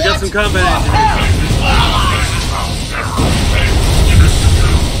nice. We got some combat engineers.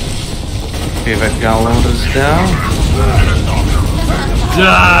 Okay, if I can load this down.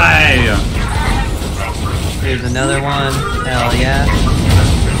 Die! Here's another one. Hell yeah.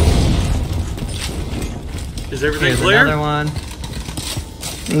 Is everything Here's clear? another one.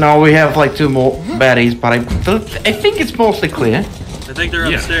 No, we have like 2 more baddies, but I think it's mostly clear. I think they're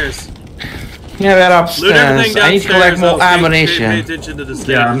upstairs. Yeah, they're upstairs. Loot everything downstairs. I need to collect more ammunition. Pay attention to the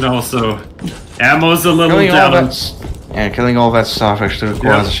stairs. Yeah, I'm also... Ammo's a little down. Killing all that stuff actually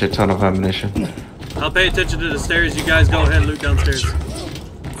requires a shit ton of ammunition. I'll pay attention to the stairs. You guys go ahead and loot downstairs.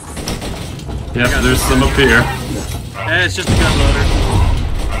 Yep, there's some up here. It's just a gun loader.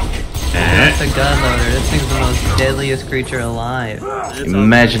 That's a gun loader. This thing's the most deadliest creature alive.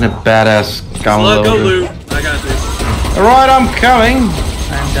 Imagine a badass gun loader. Go loot. I got this. Alright, I'm coming.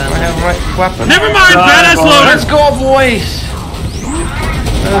 I'm done. I have the right weapon. Never mind, badass loader. Let's go, boys.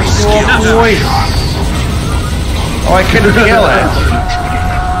 Let's go, boys. Oh, I couldn't kill it.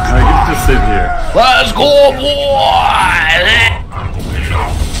 I get to sit here. Let's go, boys.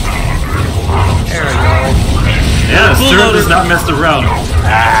 There we go. Yeah, the turret does not mess around.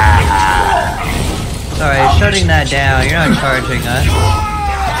 Sorry, shutting that down. You're not charging us.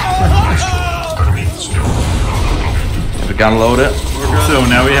 Have a gun loader. So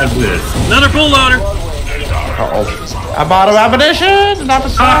now we have this. Another bull loader. I'm out of ammunition.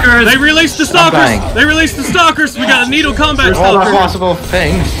 Stalkers. They released the stalkers. They released the stalkers. We got a needle combat all stalker. possible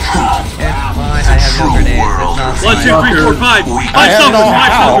things. It's fine. I have no grenades. It's not 1, 2, 3, 4, 5.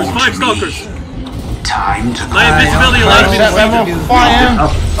 5 stalkers. Time to My invisibility allows me to see them.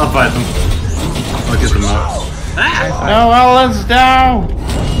 I'll fight them. I'll get them out. No, Alan's down.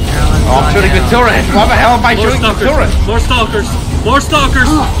 Oh, I'm shooting the turret. Why the hell am I shooting the turret? More stalkers. More stalkers.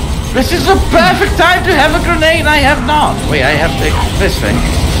 This is the perfect time to have a grenade. I have not. Wait, I have this thing.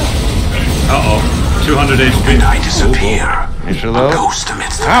 Uh-oh. 200 HP. I disappear. A ghost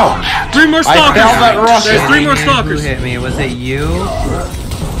amidst the Ouch. 3 more stalkers. I felt that rush. There's 3 more Who stalkers. hit me? Was it you?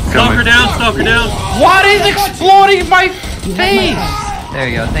 Stalker down. Stalker down. What is exploding my face? There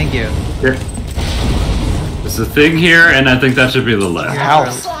you go. Thank you. Here. There's a thing here, and I think that should be the left.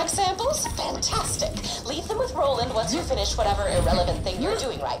 Slag samples? Fantastic. Leave them with Roland once you finish whatever irrelevant thing you're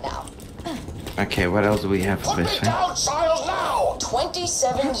doing right now. Okay, what else do we have for this thing?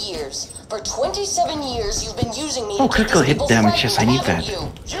 27 years. For 27 years, you've been using me. Oh, critical hit damage. Yes, I need that.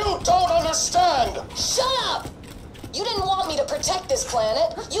 You don't understand. Shut up! You didn't want me to protect this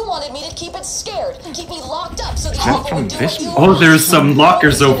planet. You wanted me to keep it scared, keep me locked up so the Not evil from would do this what you one. Oh, want. there's some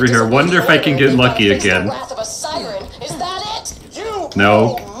lockers over here. Wonder if I can get lucky again. The wrath of a siren. Is that it? You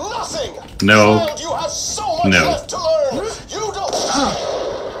No. know nothing. No. Child, you have so much No. left to learn. You don't.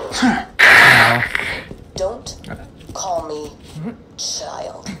 Don't call me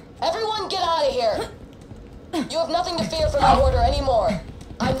child. Everyone get out of here. You have nothing to fear from my order anymore.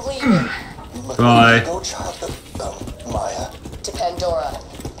 I'm leaving. Bye. Go, child. Maya. To Pandora.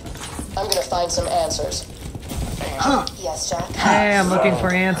 I'm gonna find some answers. Yes, Jack? Hey, I'm looking for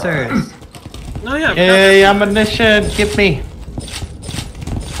answers. No, yeah. Hey, ammunition, give me.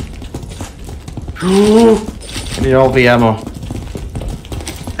 I need all the ammo.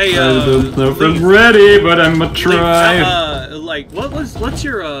 Hey, I'm ready, but I'm gonna try. like, what's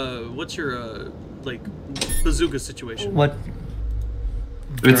your like bazooka situation? What?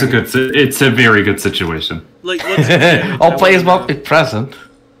 It's a very good situation. Like, what's All players must be present.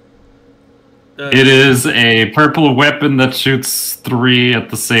 It is a purple weapon that shoots 3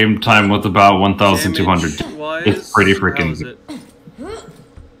 at the same time with about 1,200. It's pretty freaking good.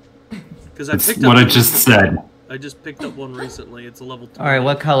 Because I That's picked what up I just said. I just picked up one recently. It's a level 2. Alright,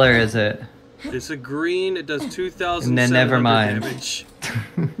 what color is it? It's a green. It does 2,000 And then never mind. damage.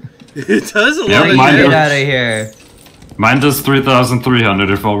 It does a lot Yeah, of mine damage. Get out of here. Mine does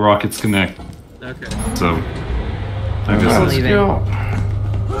 3,300 if all rockets connect. Okay. So, I guess I'm it's leaving.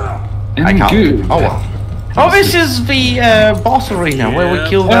 I can't. good. Oh well. Oh, this is the boss arena where we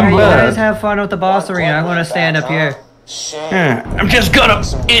kill Alright, them you guys birds. have fun with the boss arena. I'm gonna stand up here. Yeah, I'm just gonna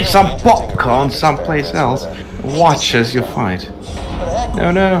eat some popcorn someplace else. Watch as you fight.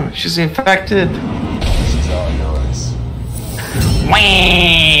 No, no, she's infected.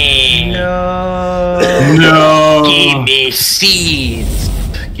 No. No. Give me seeds.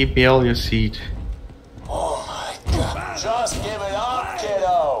 Give me all your seed. Oh my god. Just give it up,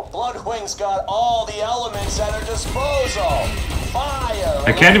 kiddo. Bloodwing's got all the elements at her disposal. Fire.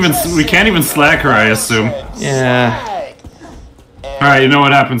 We can't even slack her, I assume. Yeah. Alright, you know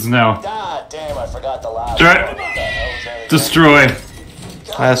what happens now. God damn, I forgot the last Destroy.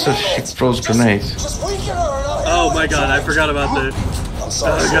 So she throws grenades. Oh my god, I forgot about that. I'm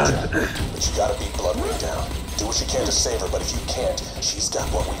sorry, Oh god. but you gotta beat Bloodwing down. Do what you can to save her, but if you can't, she's got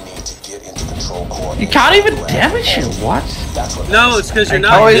what we need to get into control core. You can't even damage her. What? No, it's because you're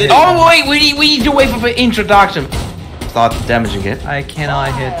not. Oh, hitting. oh wait, we need to wait for the introduction. Start damaging it. I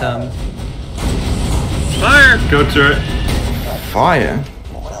cannot hit them. Fire! Go to it. Fire.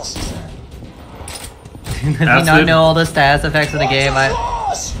 What else is there? Does he not know all the stats effects of the game?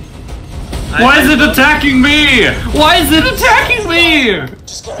 Why is it attacking me? Why is it attacking me?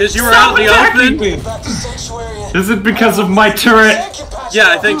 Because you were out in the open? Is it because of my turret? Yeah,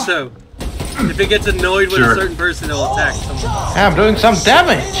 I think so. If it gets annoyed with a certain person, it'll attack someone. I'm doing some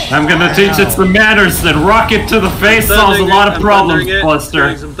damage. I'm gonna teach it the manners that rocket to the face solves a lot of problems, Buster.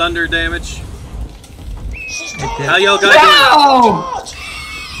 Doing some thunder damage. How y'all got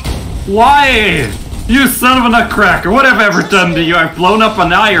Why? You son of a nutcracker! What have I ever done to you? I've blown up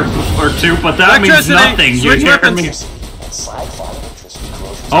an eye or two, but that means nothing. You hear me?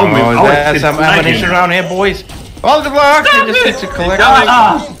 Oh, there's some ammunition around here, boys. All the blocks, I just need to collect.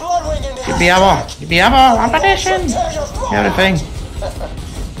 Give me ammo. Give me ammo. Ammunition. Everything.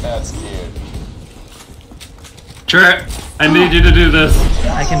 That's cute. Sure, I need you to do this.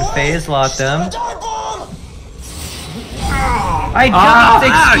 I can phase lock them. I jumped,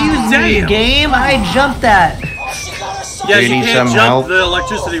 excuse me, game. I jumped that. Yeah, you can't jump the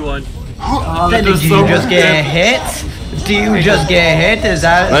electricity one. Then did you just get hit? Do you just get hit? Is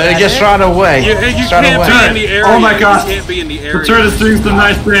that? Just run away. You can't be in the area. Oh my god. You can't be in the area. The turret is doing some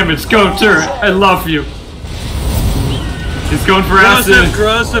nice damage. Go, turret. I love you. He's going for acid.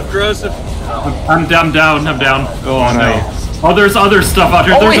 Corrosive. I'm down. Oh no. Oh, there's other stuff out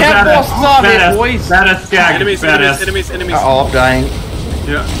here. There's a badass gag. Enemies. Oh, I'm dying.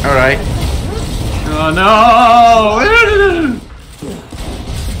 Yeah. Alright. Oh no!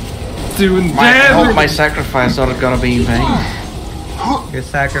 Doing I damage! hope my sacrifice not gonna be in vain. Your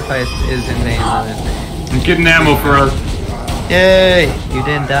sacrifice is in vain, Lemon. I'm getting ammo for us. Yay! You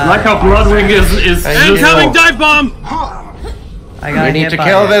didn't die. Like how Bloodwing is incoming dive bomb! I got we need to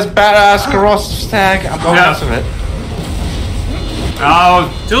kill this badass corrosive stag. I'm going to it. Oh,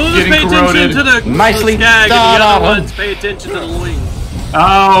 getting pay corroded. Attention to the nicely skag done, and the other ones pay attention to the wing.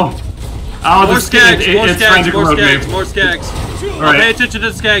 Oh, more skags, it's trying to corrode me. More skags. Right. Pay attention to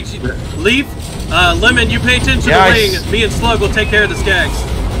the skags. Leaf, Lemon, you pay attention to the wing. Me and Slug will take care of the skags.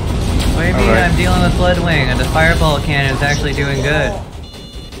 What do you mean? I'm dealing with Bloodwing, and the fireball cannon is actually doing good.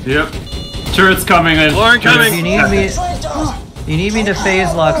 Yep. Turret's coming in. Lauren coming. You need me to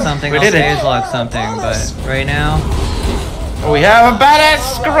phase lock something. I'll phase lock something, but right now. We have a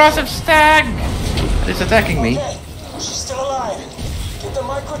badass corrosive stag. It's attacking me. She's still alive. Get the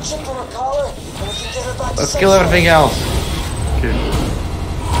microchip from her collar, and we can get her back. Let's kill everything else. Okay.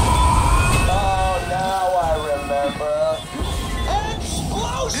 Oh, now I remember.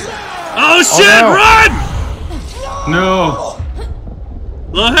 Explosion! Oh shit! No. Run!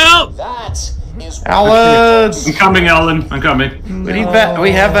 No help! That is. Alan! I'm coming, Alan. I'm coming. We need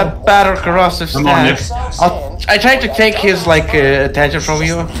we have a better corrosive stag. I tried to take his attention from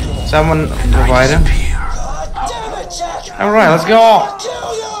you. Someone provide him. All right, let's go. I'll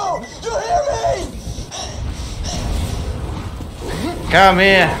kill you! You hear me? Come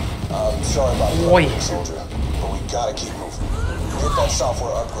here. I'm sorry about Oi. that, soldier, but we gotta keep moving. Get that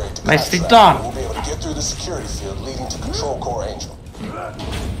software upgrade to Nicely contract, done. and we'll be able to get through the security field leading to Control Core Angel.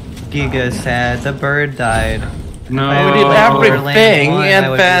 Giga sad. The bird died. No. We did everything,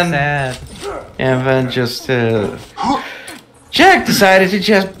 and then just Jack decided to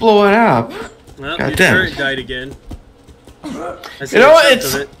just blow it up. Well, God your damn. turret died again. You know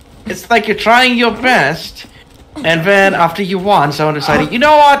what? It's like you're trying your best, and then after you won, someone decided, you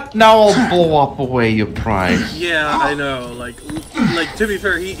know what? Now I'll blow up away your prize. Yeah, I know. Like to be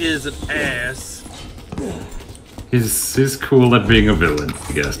fair, he is an ass. He's cool at being a villain,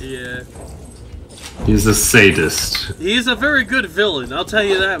 I guess. Yeah. He's a sadist. He's a very good villain, I'll tell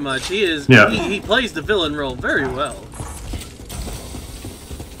you that much. He is. Yeah. He plays the villain role very well.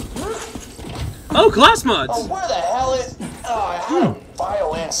 Oh, class mods! Oh, where the hell is... Oh, I had a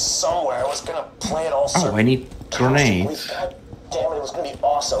violin somewhere. I was gonna play it all Oh, I need grenades. God damn it, it was gonna be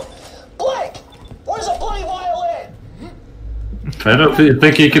awesome. Blake! Where's a bloody violin? I don't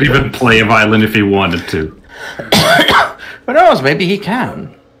think he could even play a violin if he wanted to. Who knows? Maybe he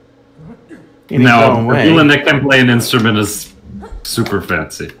can. No, a villain that can play an instrument is super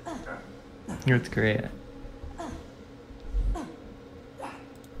fancy. It's great.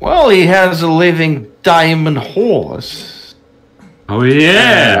 Well, he has a living diamond horse. Oh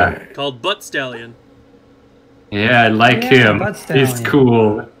yeah! Called Butt Stallion. Yeah, I like him. He's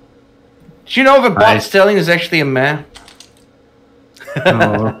cool. Do you know the Butt Stallion is actually a man?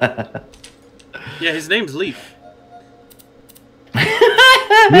 Oh. Yeah, his name's Leaf.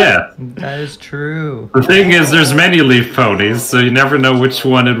 Yeah. That is true. The thing is, there's many Leaf ponies, so you never know which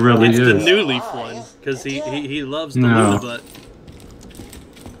one it really It's is. the new Leaf one, because he loves the No. Luna butt.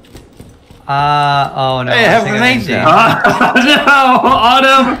 Oh no. Hey, have grenades now. No,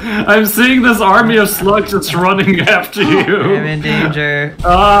 Autumn! I'm seeing this army of slugs just running after you. I'm in danger.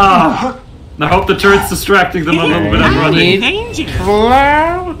 Ah! I hope the turret's distracting them a little bit and running.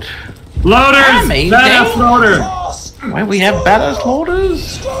 Cloud. Loaders! Badass loader! Why we have badass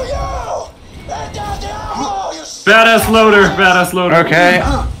loaders? Badass loader! Badass loader! Okay,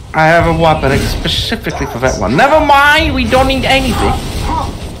 I have a weapon specifically for that one. Never mind, we don't need anything.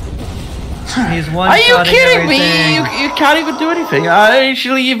 He's one. Are you kidding me? You can't even do anything. I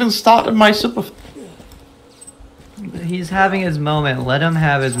actually even started my super. He's having his moment. Let him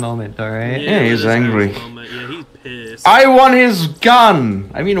have his moment, alright? Yeah, he's angry. Yeah, he's pissed. I want his gun.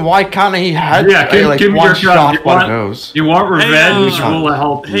 I mean, why can't he have give me one your shot gun. one goes? You want revenge? Hey, We'll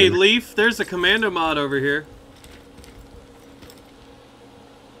help you. Hey, Leaf, there's a commando mod over here.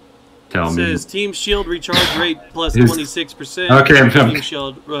 Tell It me. says Team Shield recharge rate plus His- 26%. Okay, I'm Team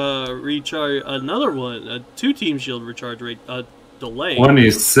Shield recharge another one. A 2 Team Shield recharge rate delay.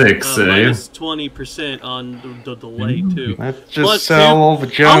 26, eh? Minus 20% on the delay too. Let's just Plus sell all the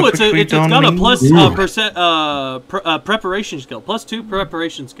junk. Oh, it's which we it's don't got a need. plus preparation skill. Plus 2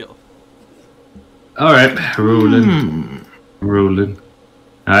 preparation skill. Alright, rolling. Rolling.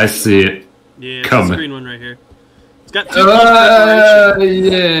 I see it. Yeah, it's Coming. the green one right here. It's got 2 plus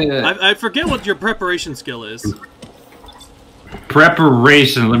preparation. Yeah. I forget what your preparation skill is.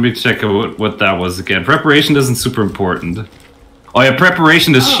 Preparation. Let me check what that was again. Preparation isn't super important. Oh yeah,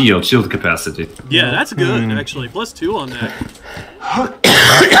 preparation is shield capacity. Yeah, that's good actually. Plus 2 on that.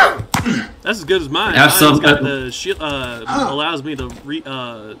 That's as good as mine. Have Mine's some- got the shield, allows me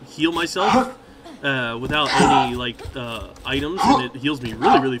to heal myself without any items, and it heals me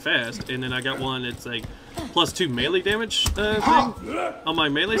really fast. And then I got one that's like plus 2 melee damage thing on my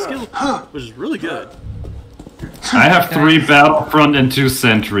melee skill, which is really good. I have 3 Battlefront and 2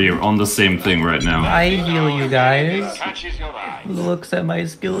 Sentry on the same thing right now. I heal you guys. Looks at my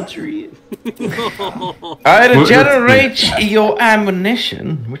skill tree. I regenerate your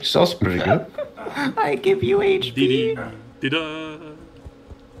ammunition, which is also pretty good. I give you HP.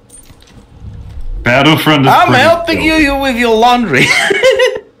 Battlefront is I'm pretty helping cool. you with your laundry.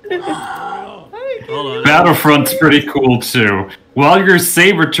 hold on. Battlefront's pretty cool too. While your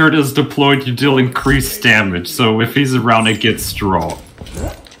saber turret is deployed, you deal increased damage. So if he's around, it gets strong.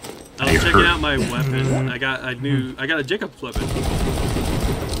 I was checking out my weapon. I got a Jacob's weapon.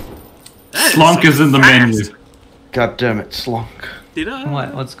 Slunk is in the menu. God damn it, Slunk. Did I?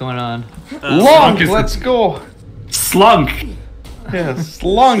 What's going on? Slunk, let's go. Slunk. Yeah,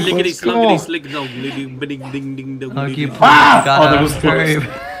 Slunk, let's go. Oh, that was close.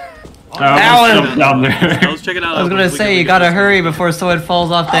 Alan! Down there. I was checking out. I was gonna say, you gotta hurry before someone falls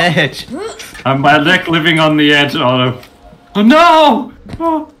off the edge. My leg living on the edge. Oh no!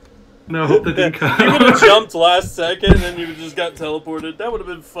 Oh. No, hope that didn't come. You would have jumped last second and you just got teleported. That would have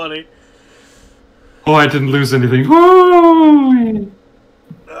been funny. Oh, I didn't lose anything. Oh,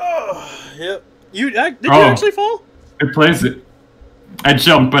 yep. Did you actually fall? It plays it. I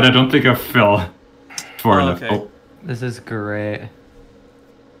jumped, but I don't think I fell far enough. Okay. Oh. This is great.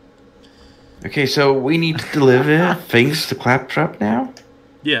 Okay, so we need to deliver things to Claptrap now?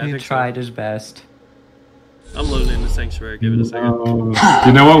 Yeah, he tried his best. I'm loading in the sanctuary. Give it a second.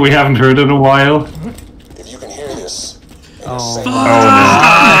 You know what we haven't heard in a while? If you can hear this. Oh, no.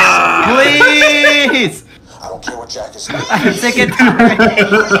 Please! I don't care what Jack is saying. I'm sick and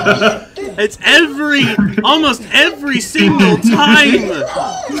tired. It's almost every single time.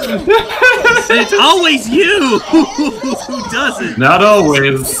 It's always you who does it. Not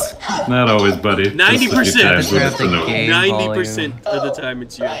always. Not always, buddy. 90%. 90% of the time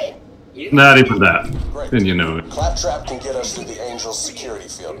it's you. Not even that. Then you know it. Claptrap can get us through the Angel's security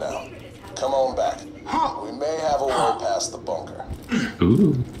field now. Come on back. We may have a way past the bunker.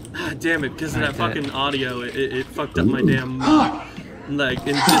 Ooh. Damn it, because of that fucking audio, it fucked up my damn, like,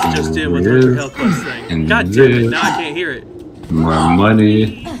 and just in with the Hell Quest thing. God damn it, now I can't hear it. More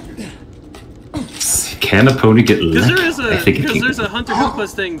money. Can a pony get lucky? Because there's a Hunter Hell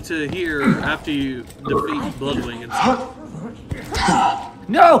Quest thing to hear after you defeat Bloodwing and stuff.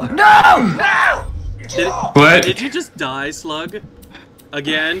 No! What? Did you just die, Slug?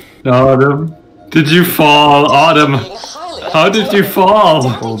 Again? Autumn. Did you fall, Autumn? How did you fall?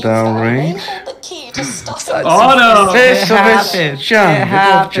 Pull down range. Autumn! This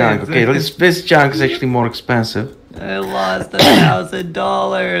junk. Okay, this junk is actually more expensive. I lost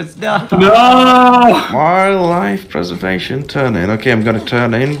 $1,000. No! No! Wildlife preservation. Turn in. Okay, I'm gonna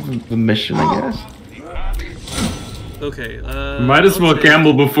turn in the mission, I guess. Okay, might as well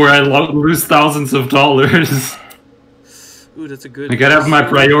gamble before I lose thousands of dollars. Ooh, that's a good. I gotta have my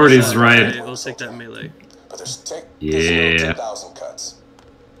priorities right. Okay, I'll take that melee. Yeah.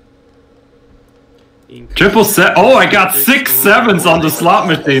 Triple set. Oh, I got 6 7s on the slot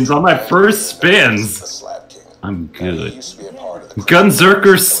machines on my first spins. I'm good.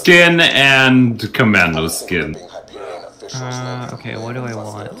 Gunzerker skin and Commando skin. Okay, what do I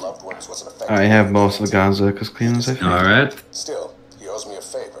want? I have most of the Gunzerker skins, I think. Alright. Still, he owes me a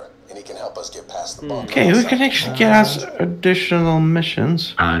favor, and he can help us get past the bunker. Okay, we can actually get us additional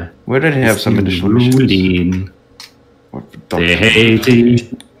missions. Where did he have some additional missions?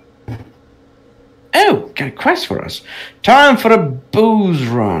 Oh, got a quest for us. Time for a booze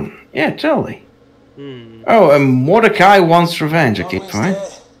run. Yeah, totally. Oh, and Mordecai wants revenge. Okay, fine.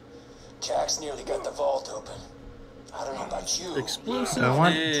 Jack's nearly got the vault open. I don't know about you. Explosive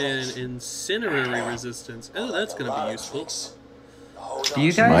and incinerary resistance. Oh, that's gonna be useful. Do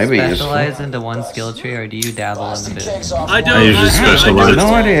you guys specialize into one skill tree, or do you dabble in the bit? I don't. I usually specialize.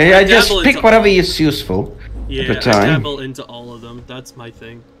 No idea. I just pick whatever is useful at the time. I dabble into all of them. That's my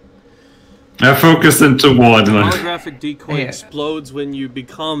thing. I focus into one. Holographic decoy explodes when you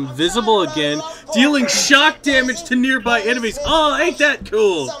become visible again, dealing shock damage to nearby enemies. Oh, ain't that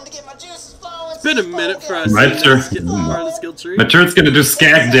cool? It's been a minute for us. My turn. Part of the skill tree. My turn's gonna do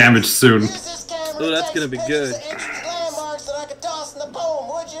skag damage soon. Oh, that's gonna be good.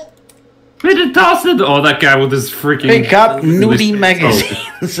 We did toss it. Oh, that guy with his freaking. Pick up nudie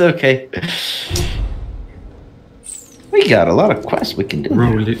magazines. Okay. We got a lot of quests we can do.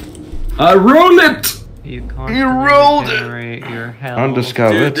 Roll it. Roll it! You rolled generate your health.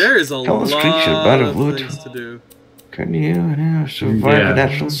 Undiscovered. Dude, there is a lot of things to do. Can you survive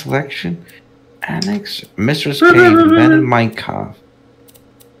natural selection? Annex Mistress Cave, abandoned minecart.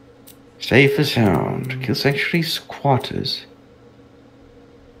 Safe and sound. Kill sanctuary squatters.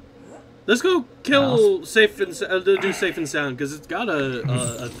 Let's go kill safe and do safe and sound because it's got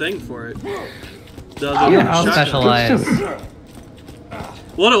a thing for it. I'll specialize.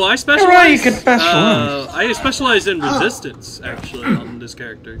 What do I specialize? Right, you can specialize. I specialize in resistance actually on this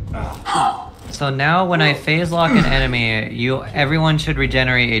character. So now when I phase lock an enemy, everyone should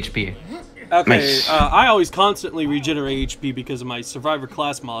regenerate HP. Okay, I always constantly regenerate HP because of my survivor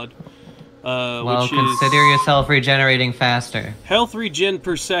class mod. Well, which consider yourself regenerating faster. Health regen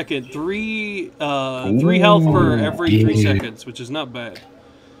per second, 3 health per every 3 seconds, which is not bad.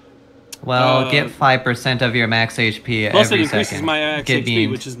 Well, get 5% of your max HP plus every it increases second. my max Get HP,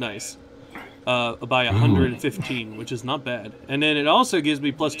 beamed. which is nice. By 115, which is not bad. And then it also gives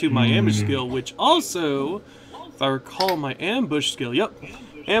me +2 my ambush skill, which also, if I recall my ambush skill,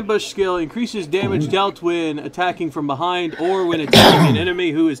 ambush skill increases damage dealt when attacking from behind or when attacking an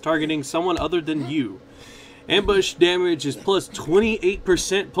enemy who is targeting someone other than you. Ambush damage is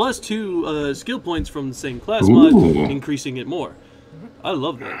 +28%, +2 skill points from the same class mod, increasing it more. I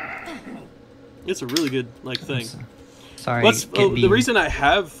love that. It's a really good thing. Sorry. The reason I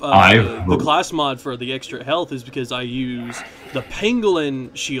have the class mod for the extra health is because I use the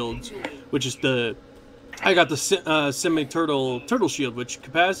pangolin shields, which is I got the semi-turtle shield, which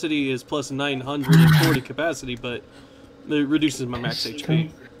capacity is +940 capacity, but it reduces my max HP.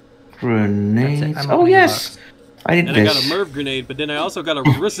 Grenades. Oh yes, I did and this. I got a Merv grenade, but then I also got a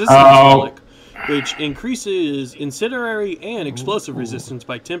resistance relic, which increases incendiary and explosive resistance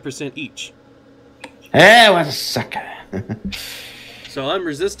by 10% each. What a sucker. So I'm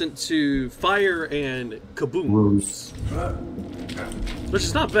resistant to fire and kaboom, which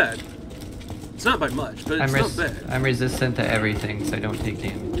is not bad. It's not by much, but it's not bad. I'm resistant to everything, so I don't take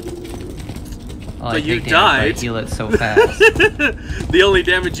damage. Oh, but you died. I heal it so fast. The only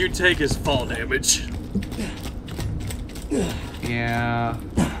damage you take is fall damage. Yeah.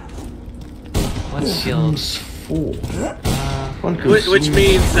 What skills? Which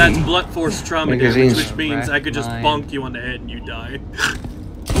means that's blunt force trauma damage, which means I could just mine. bonk you on the head and you die.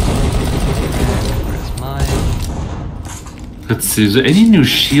 Where's mine? Let's see, is there any new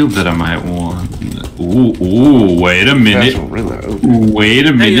shield that I might want? Ooh, wait a minute. Wait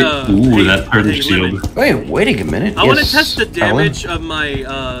a minute. That turtle shield. Wait a minute. I want to test the damage of my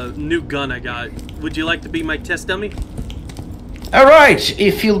new gun I got. Would you like to be my test dummy? Alright,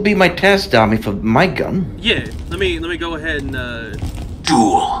 if you'll be my test dummy for my gun. Yeah, let me go ahead and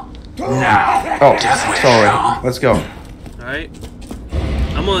Duel. Now. Oh, sorry. Let's go. Alright.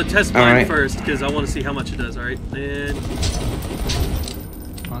 I'm gonna test mine first because I want to see how much it does, alright? And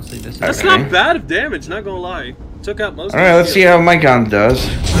honestly, that's not bad of damage, not gonna lie. Took out most of Alright, let's see how my gun does.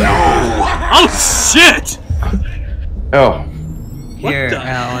 Oh shit! Oh. Here, what the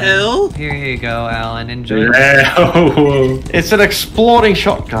Alan. hell? Here you go, Alan. Enjoy. It's an exploding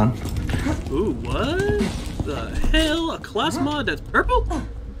shotgun. Ooh, what the hell? A class mod that's purple?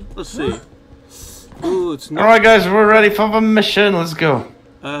 Let's see. Ooh, it's not. Alright, guys, we're ready for the mission. Let's go.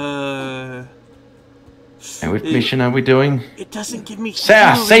 And what mission are we doing? It doesn't give me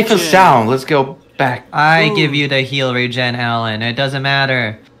Safe and sound. Let's go back. I give you the heal regen, Alan. It doesn't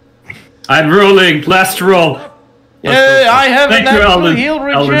matter. I'm rolling. Last roll. Yeah, I have Thank an you, actual Alan. heal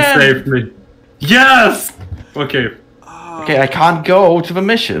regen. Alan saved me. Yes! Okay. Okay, I can't go to the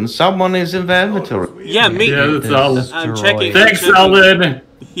mission. Someone is in the inventory. Yeah, me. Yeah, that's Alan. I'm checking. Thanks, Alan.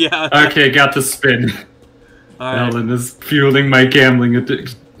 Yeah. Okay, got the spin. Alan is fueling my gambling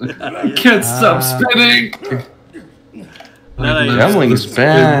addiction. I can't stop spinning. Gambling is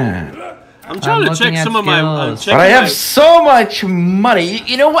bad. I'm trying to check some of my. But I have so much money.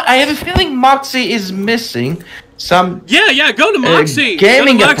 You know what? I have a feeling Moxie is missing some. Yeah. Go to Moxie.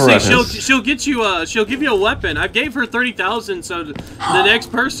 Gaming go to Moxie. apparatus. She'll get you. She'll give you a weapon. I gave her 30,000, so the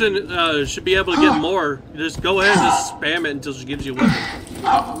next person should be able to get more. Just go ahead and just spam it until she gives you a weapon.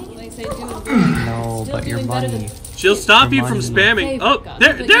 No, but your money. She'll stop you from spamming. Oh,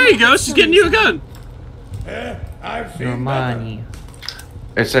 there you go. She's getting you a gun. Your money.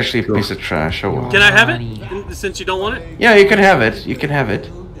 It's actually a piece of trash. Oh, well. Can I have it? Since you don't want it? Yeah, you can have it. You can have it.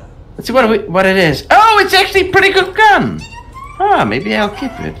 Let's see what it is. Oh, it's actually a pretty good gun. Maybe I'll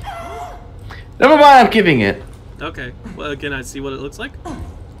keep it. Never mind, I'm keeping it. Okay. Well, can I see what it looks like?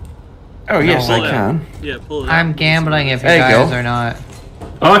 Oh, yes, I can. Yeah, pull it out. I'm gambling if you There you guys go. are not.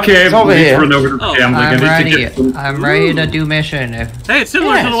 Okay, It's over here. run over to gambling. I'm I need ready. to get some... I'm ready to do mission. Hey, it's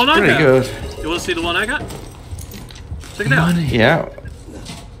similar to the one I pretty got. good. You want to see the one I got? Check it out. Yeah.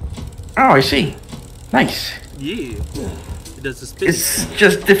 Oh, I see. Nice. Yeah. It does the spin. It's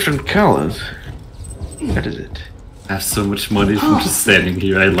just different colors. What is it? I have so much money from just standing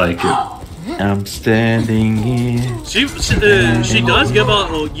here. I like it. I'm standing here. She does give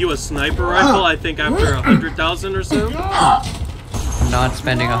you a sniper rifle, I think, after 100,000 or so. I'm not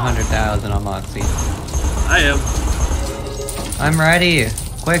spending 100,000 on Moxie. I am. I'm ready.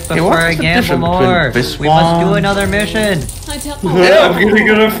 Quick, Hey, before what's I the gamble difference more. between this We must do one? another mission. Yeah, I'm gonna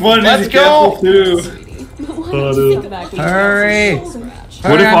go to fun. Let's go. Hurry.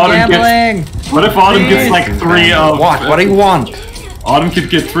 What if Autumn gambling. gets? What if Autumn gets like 3 of? What do you want? Autumn could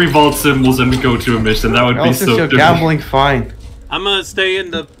get 3 vault symbols and go to a mission. That would be so you're good. gambling fine. I'm gonna stay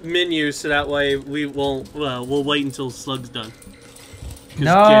in the menu so that way we won't. We'll wait until Slug's done.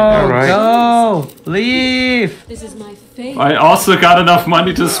 No, go, leave. This is my favorite. I also got enough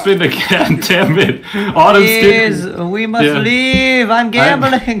money to spin again. Damn it, Autumn's Please, we must leave. I'm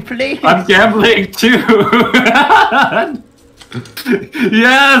gambling, please. I'm gambling too.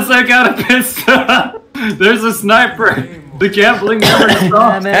 Yes, I got a pistol. There's a sniper. The gambling never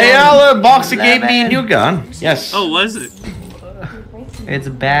stops. Hey, Alan, Boxer gave me a new gun. Yes. Oh, was it? It's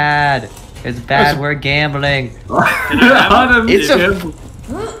bad. It's bad. We're gambling.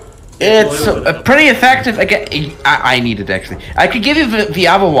 It's pretty effective. Again, I need it actually. I could give you the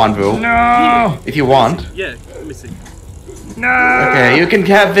other one, bro. No. If you want. Yeah. Let me see. No. Okay, you can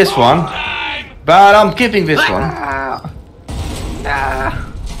have this one, but I'm keeping this one.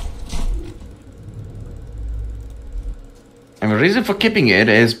 And the reason for keeping it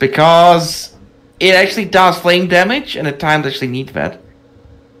is because it actually does flame damage, and at times actually need that.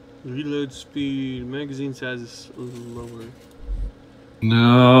 Reload speed, magazine size is lower.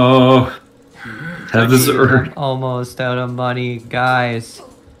 No. Have this Almost out of money, guys.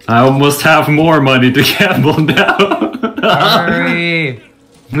 I almost have more money to gamble now. Hurry.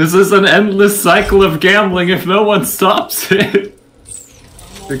 This is an endless cycle of gambling if no one stops it.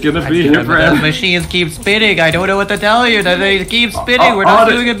 They're gonna be here The forever. machines keep spinning. I don't know what to tell you. They keep spinning. We're not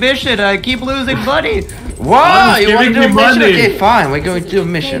doing a mission. I keep losing money. Wow, you want to do a mission? money. Okay, fine. We're going to do a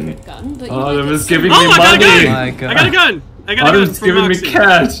mission. Autumn is giving Oh, me I got a money. gun! I got a gun! I got a gun Autumn's from giving me Moxie.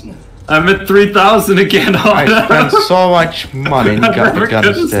 cash. I'm at 3,000 again. I spent so much money and got the gun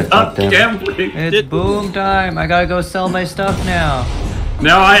instead. Stop Goddamn. gambling. It's boom time. I gotta go sell my stuff now.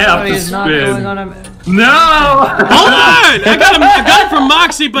 Now I have to Somebody's not going spin. on a... No! Hold on! I got a gun from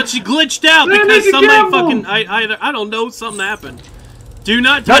Moxie, but she glitched out Man, because it's a somebody gamble. fucking I don't know, something happened. Do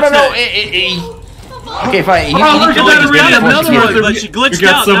not No, touch no, no. that. Okay, fine. Oh, look at that Got iridium. another That's one, worth but she it. glitched We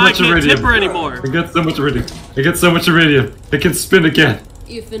got out. so Now I much can't iridium. tip her anymore. I got so much iridium. I got so much iridium. I can spin again.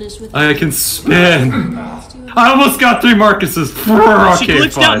 You finished with I can spin. I almost got 3 Marcuses. She Okay,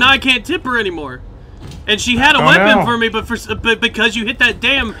 glitched out. fine. Now I can't tip her anymore. And she had a Oh, weapon no. for me, but because you hit that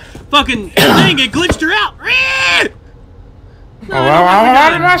damn fucking thing, it glitched her out. Well,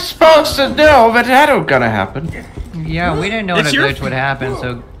 what am I supposed to do? But that ain't gonna happen. Yeah, we didn't know what It's a your glitch would happen,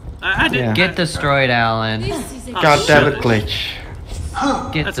 so I didn't. get destroyed, Alan. God damn it, glitch.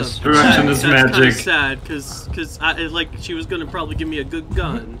 Get That's destroyed. Direction is That's magic. kind of sad, cause like she was gonna probably give me a good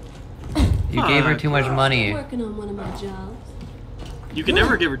gun. You gave her too much money. working on one of my jobs. You can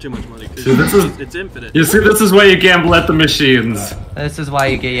never give her too much money because See, this is- it's infinite. You see, this is why you gamble at the machines. This is why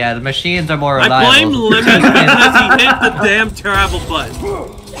you get, yeah, the machines are more I blame reliable. Lemon because he hit the damn travel button.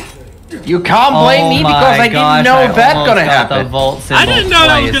 You can't blame me because I didn't know that gonna happen. I didn't know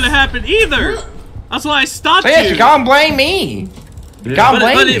that was gonna happen either. That's why I stopped So yes, you you. can't blame me. You can't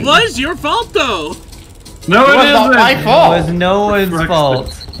blame But me. it was your fault though. No, It it was not my isn't. fault. It was no one's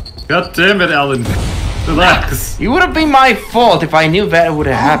fault. God damn it, Alan. Relax. It would have been my fault if I knew that would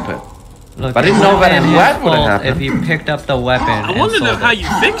have happened. Look, But I didn't it know would've that been his that would have fault happened. if he picked up the weapon. I want to know how you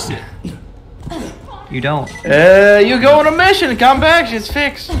fix it. You don't. You go on a mission, come back, it's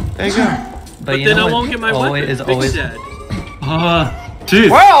fixed. There you go. But you then know I what won't get my always, weapon. is Fix always that. Jeez.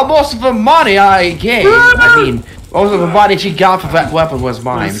 Well, most of the money I gave, I mean, most of the money she got for that weapon was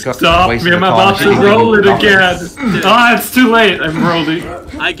mine. Because Stop me, I'm about to roll it again. Ah, it's too late. I'm rolling.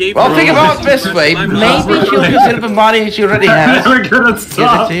 I gave Well, her think a about it weapon. this way. My Maybe mom- she'll consider the money she already has. We're gonna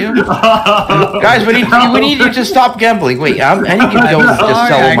stop. Give it to you. Guys, we need you to stop gambling. Wait, I need you to go and just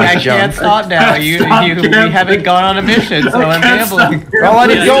sell all my I can't junk. stop now. We haven't gone on a mission, so I'm gambling. Well, I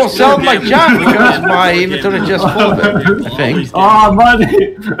need to go sell my junk because my inventory just full, I think. Ah,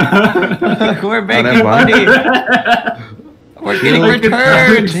 money. We're making never mind. money. We're getting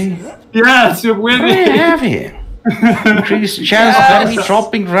returns. Yes, you're What do winning. you have here? Increased chance of enemies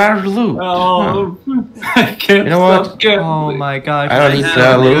dropping rare loot. Oh, I can't You know what? stop gambling. Oh my gosh. I don't need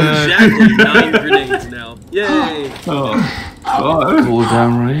have loot. exactly value grenades now. Yay! Oh, God. Cool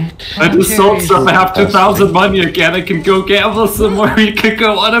down rate. I just sold some. I have 2,000 money again. I can go gamble some more. You can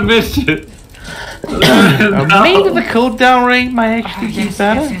go on a mission. Maybe the cooldown rate might actually be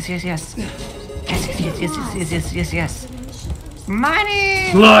better. Yes.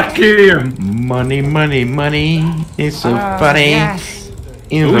 Money! Lucky. Money, money, money. It's so Oh, funny. yes.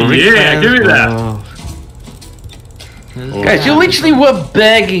 In Oh, the rich yeah, man's give me that. world. Guys, you literally were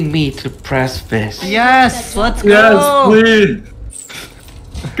begging me to press this. Yes, let's go! Yes,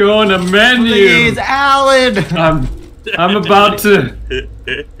 please. Go on a menu. Please, Alan! I'm about to.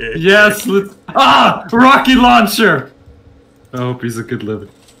 Yes, let's. Ah! Rocky launcher! I hope he's a good living.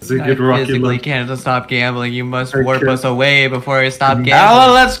 He's a good I Rocky physically living. can't stop gambling. You must warp us away before I stop gambling.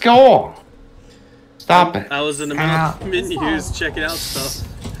 Alan, let's go. Stop it. I was in the middle of menus checking out stuff.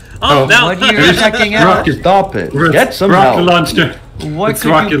 Oh, now what are you checking out? Rocket, stop it. Get some rocket help. launcher. What It's could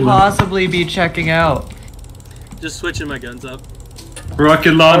rocket you launcher. possibly be checking out? Just switching my guns up.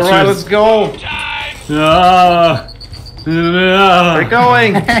 Rocket launchers. Alright, let's go. Ah. We're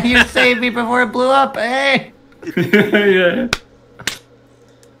going. You saved me before it blew up, hey! Yeah.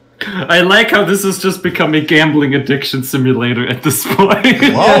 I like how this has just become a gambling addiction simulator at this point.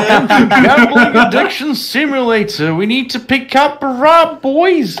 Welcome to Gambling Addiction Simulator. We need to pick up a rob,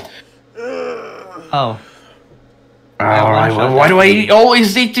 boys. Oh. Alright, well, why do I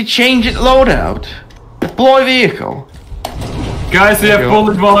always need to change it loadout? Deploy vehicle. Guys, they have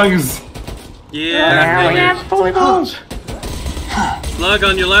bullet bongs. Yeah, we have bullet bongs. Slug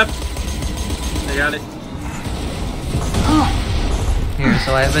on your left. I got it. Here,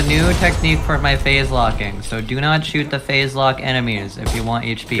 so I have a new technique for my phase locking. So do not shoot the phase lock enemies if you want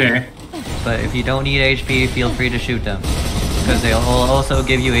HP. Okay. But if you don't need HP, feel free to shoot them. Because they'll also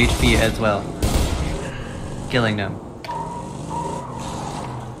give you HP as well. Killing them.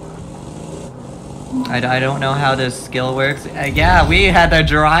 I don't know how this skill works. Yeah, we had to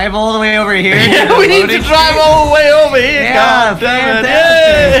drive all the way over here. Yeah, we need to drive all the way over here. Yeah, God damn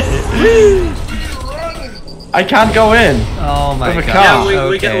fantastic. it. I can't go in. Oh my With a god. car.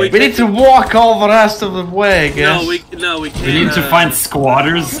 Okay. We need to walk all the rest of the way, I guess. No, we can't. We need to find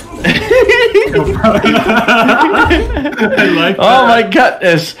squatters. I like that. Oh my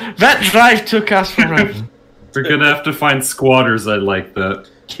goodness. That drive took us forever. We're gonna have to find squatters. I like that.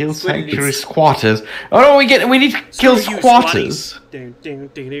 Kill sanctuary squatters. Oh no, we need to kill squatters. We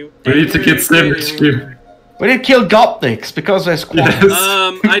need to get savage too. We need to kill Gopniks because they're squatters.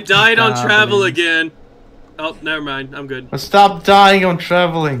 I died on travel again. Oh, never mind. I'm good. Stop dying on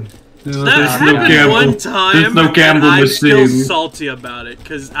traveling. That happened one time. There's no gamble and I'm machine. still salty about it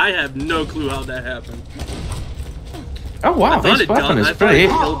because I have no clue how that happened. Oh wow, I thought this weapon is I thought pretty. it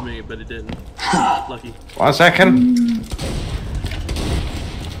killed me, but it didn't. Lucky. 1 second.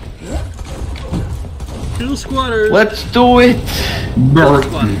 Kill squatters. Let's do it. Kill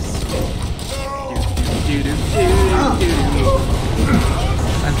squatters.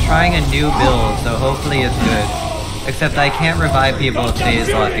 I'm trying a new build, so hopefully it's good. Except I can't revive people with phase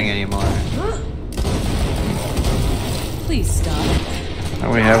locking anymore. Please stop.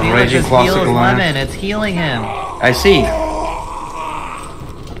 And we have See, Raging look, Classic heals Alliance. Lemon, it's healing him. I see.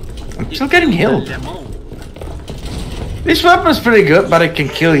 I'm still getting healed. This weapon is pretty good, but it can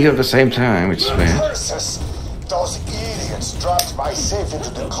kill you at the same time, which is bad. Curses! Those idiots dropped my safe into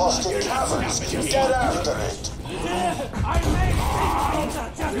the caustic caverns. Get after it!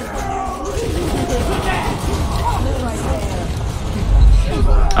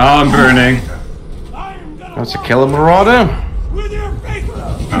 Oh, I'm burning. That's a killer marauder.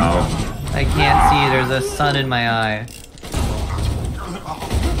 Oh. I can't see, there's a sun in my eye.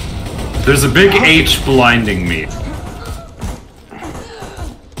 There's a big H blinding me.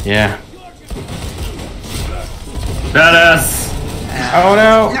 Yeah. Badass. Oh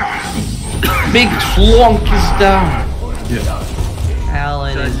no. Big flonk is down.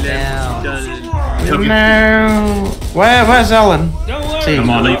 Alan is down. No. Where's Ellen? See. Come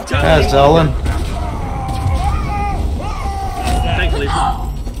on, Lee. There's Ellen.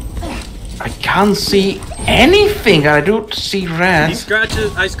 I can't see anything. I don't see rats.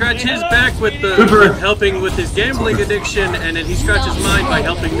 I scratch his back with the helping with his gambling addiction, and then he scratches mine by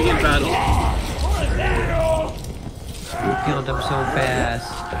helping me in battle. You killed him so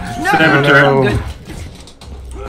fast. No!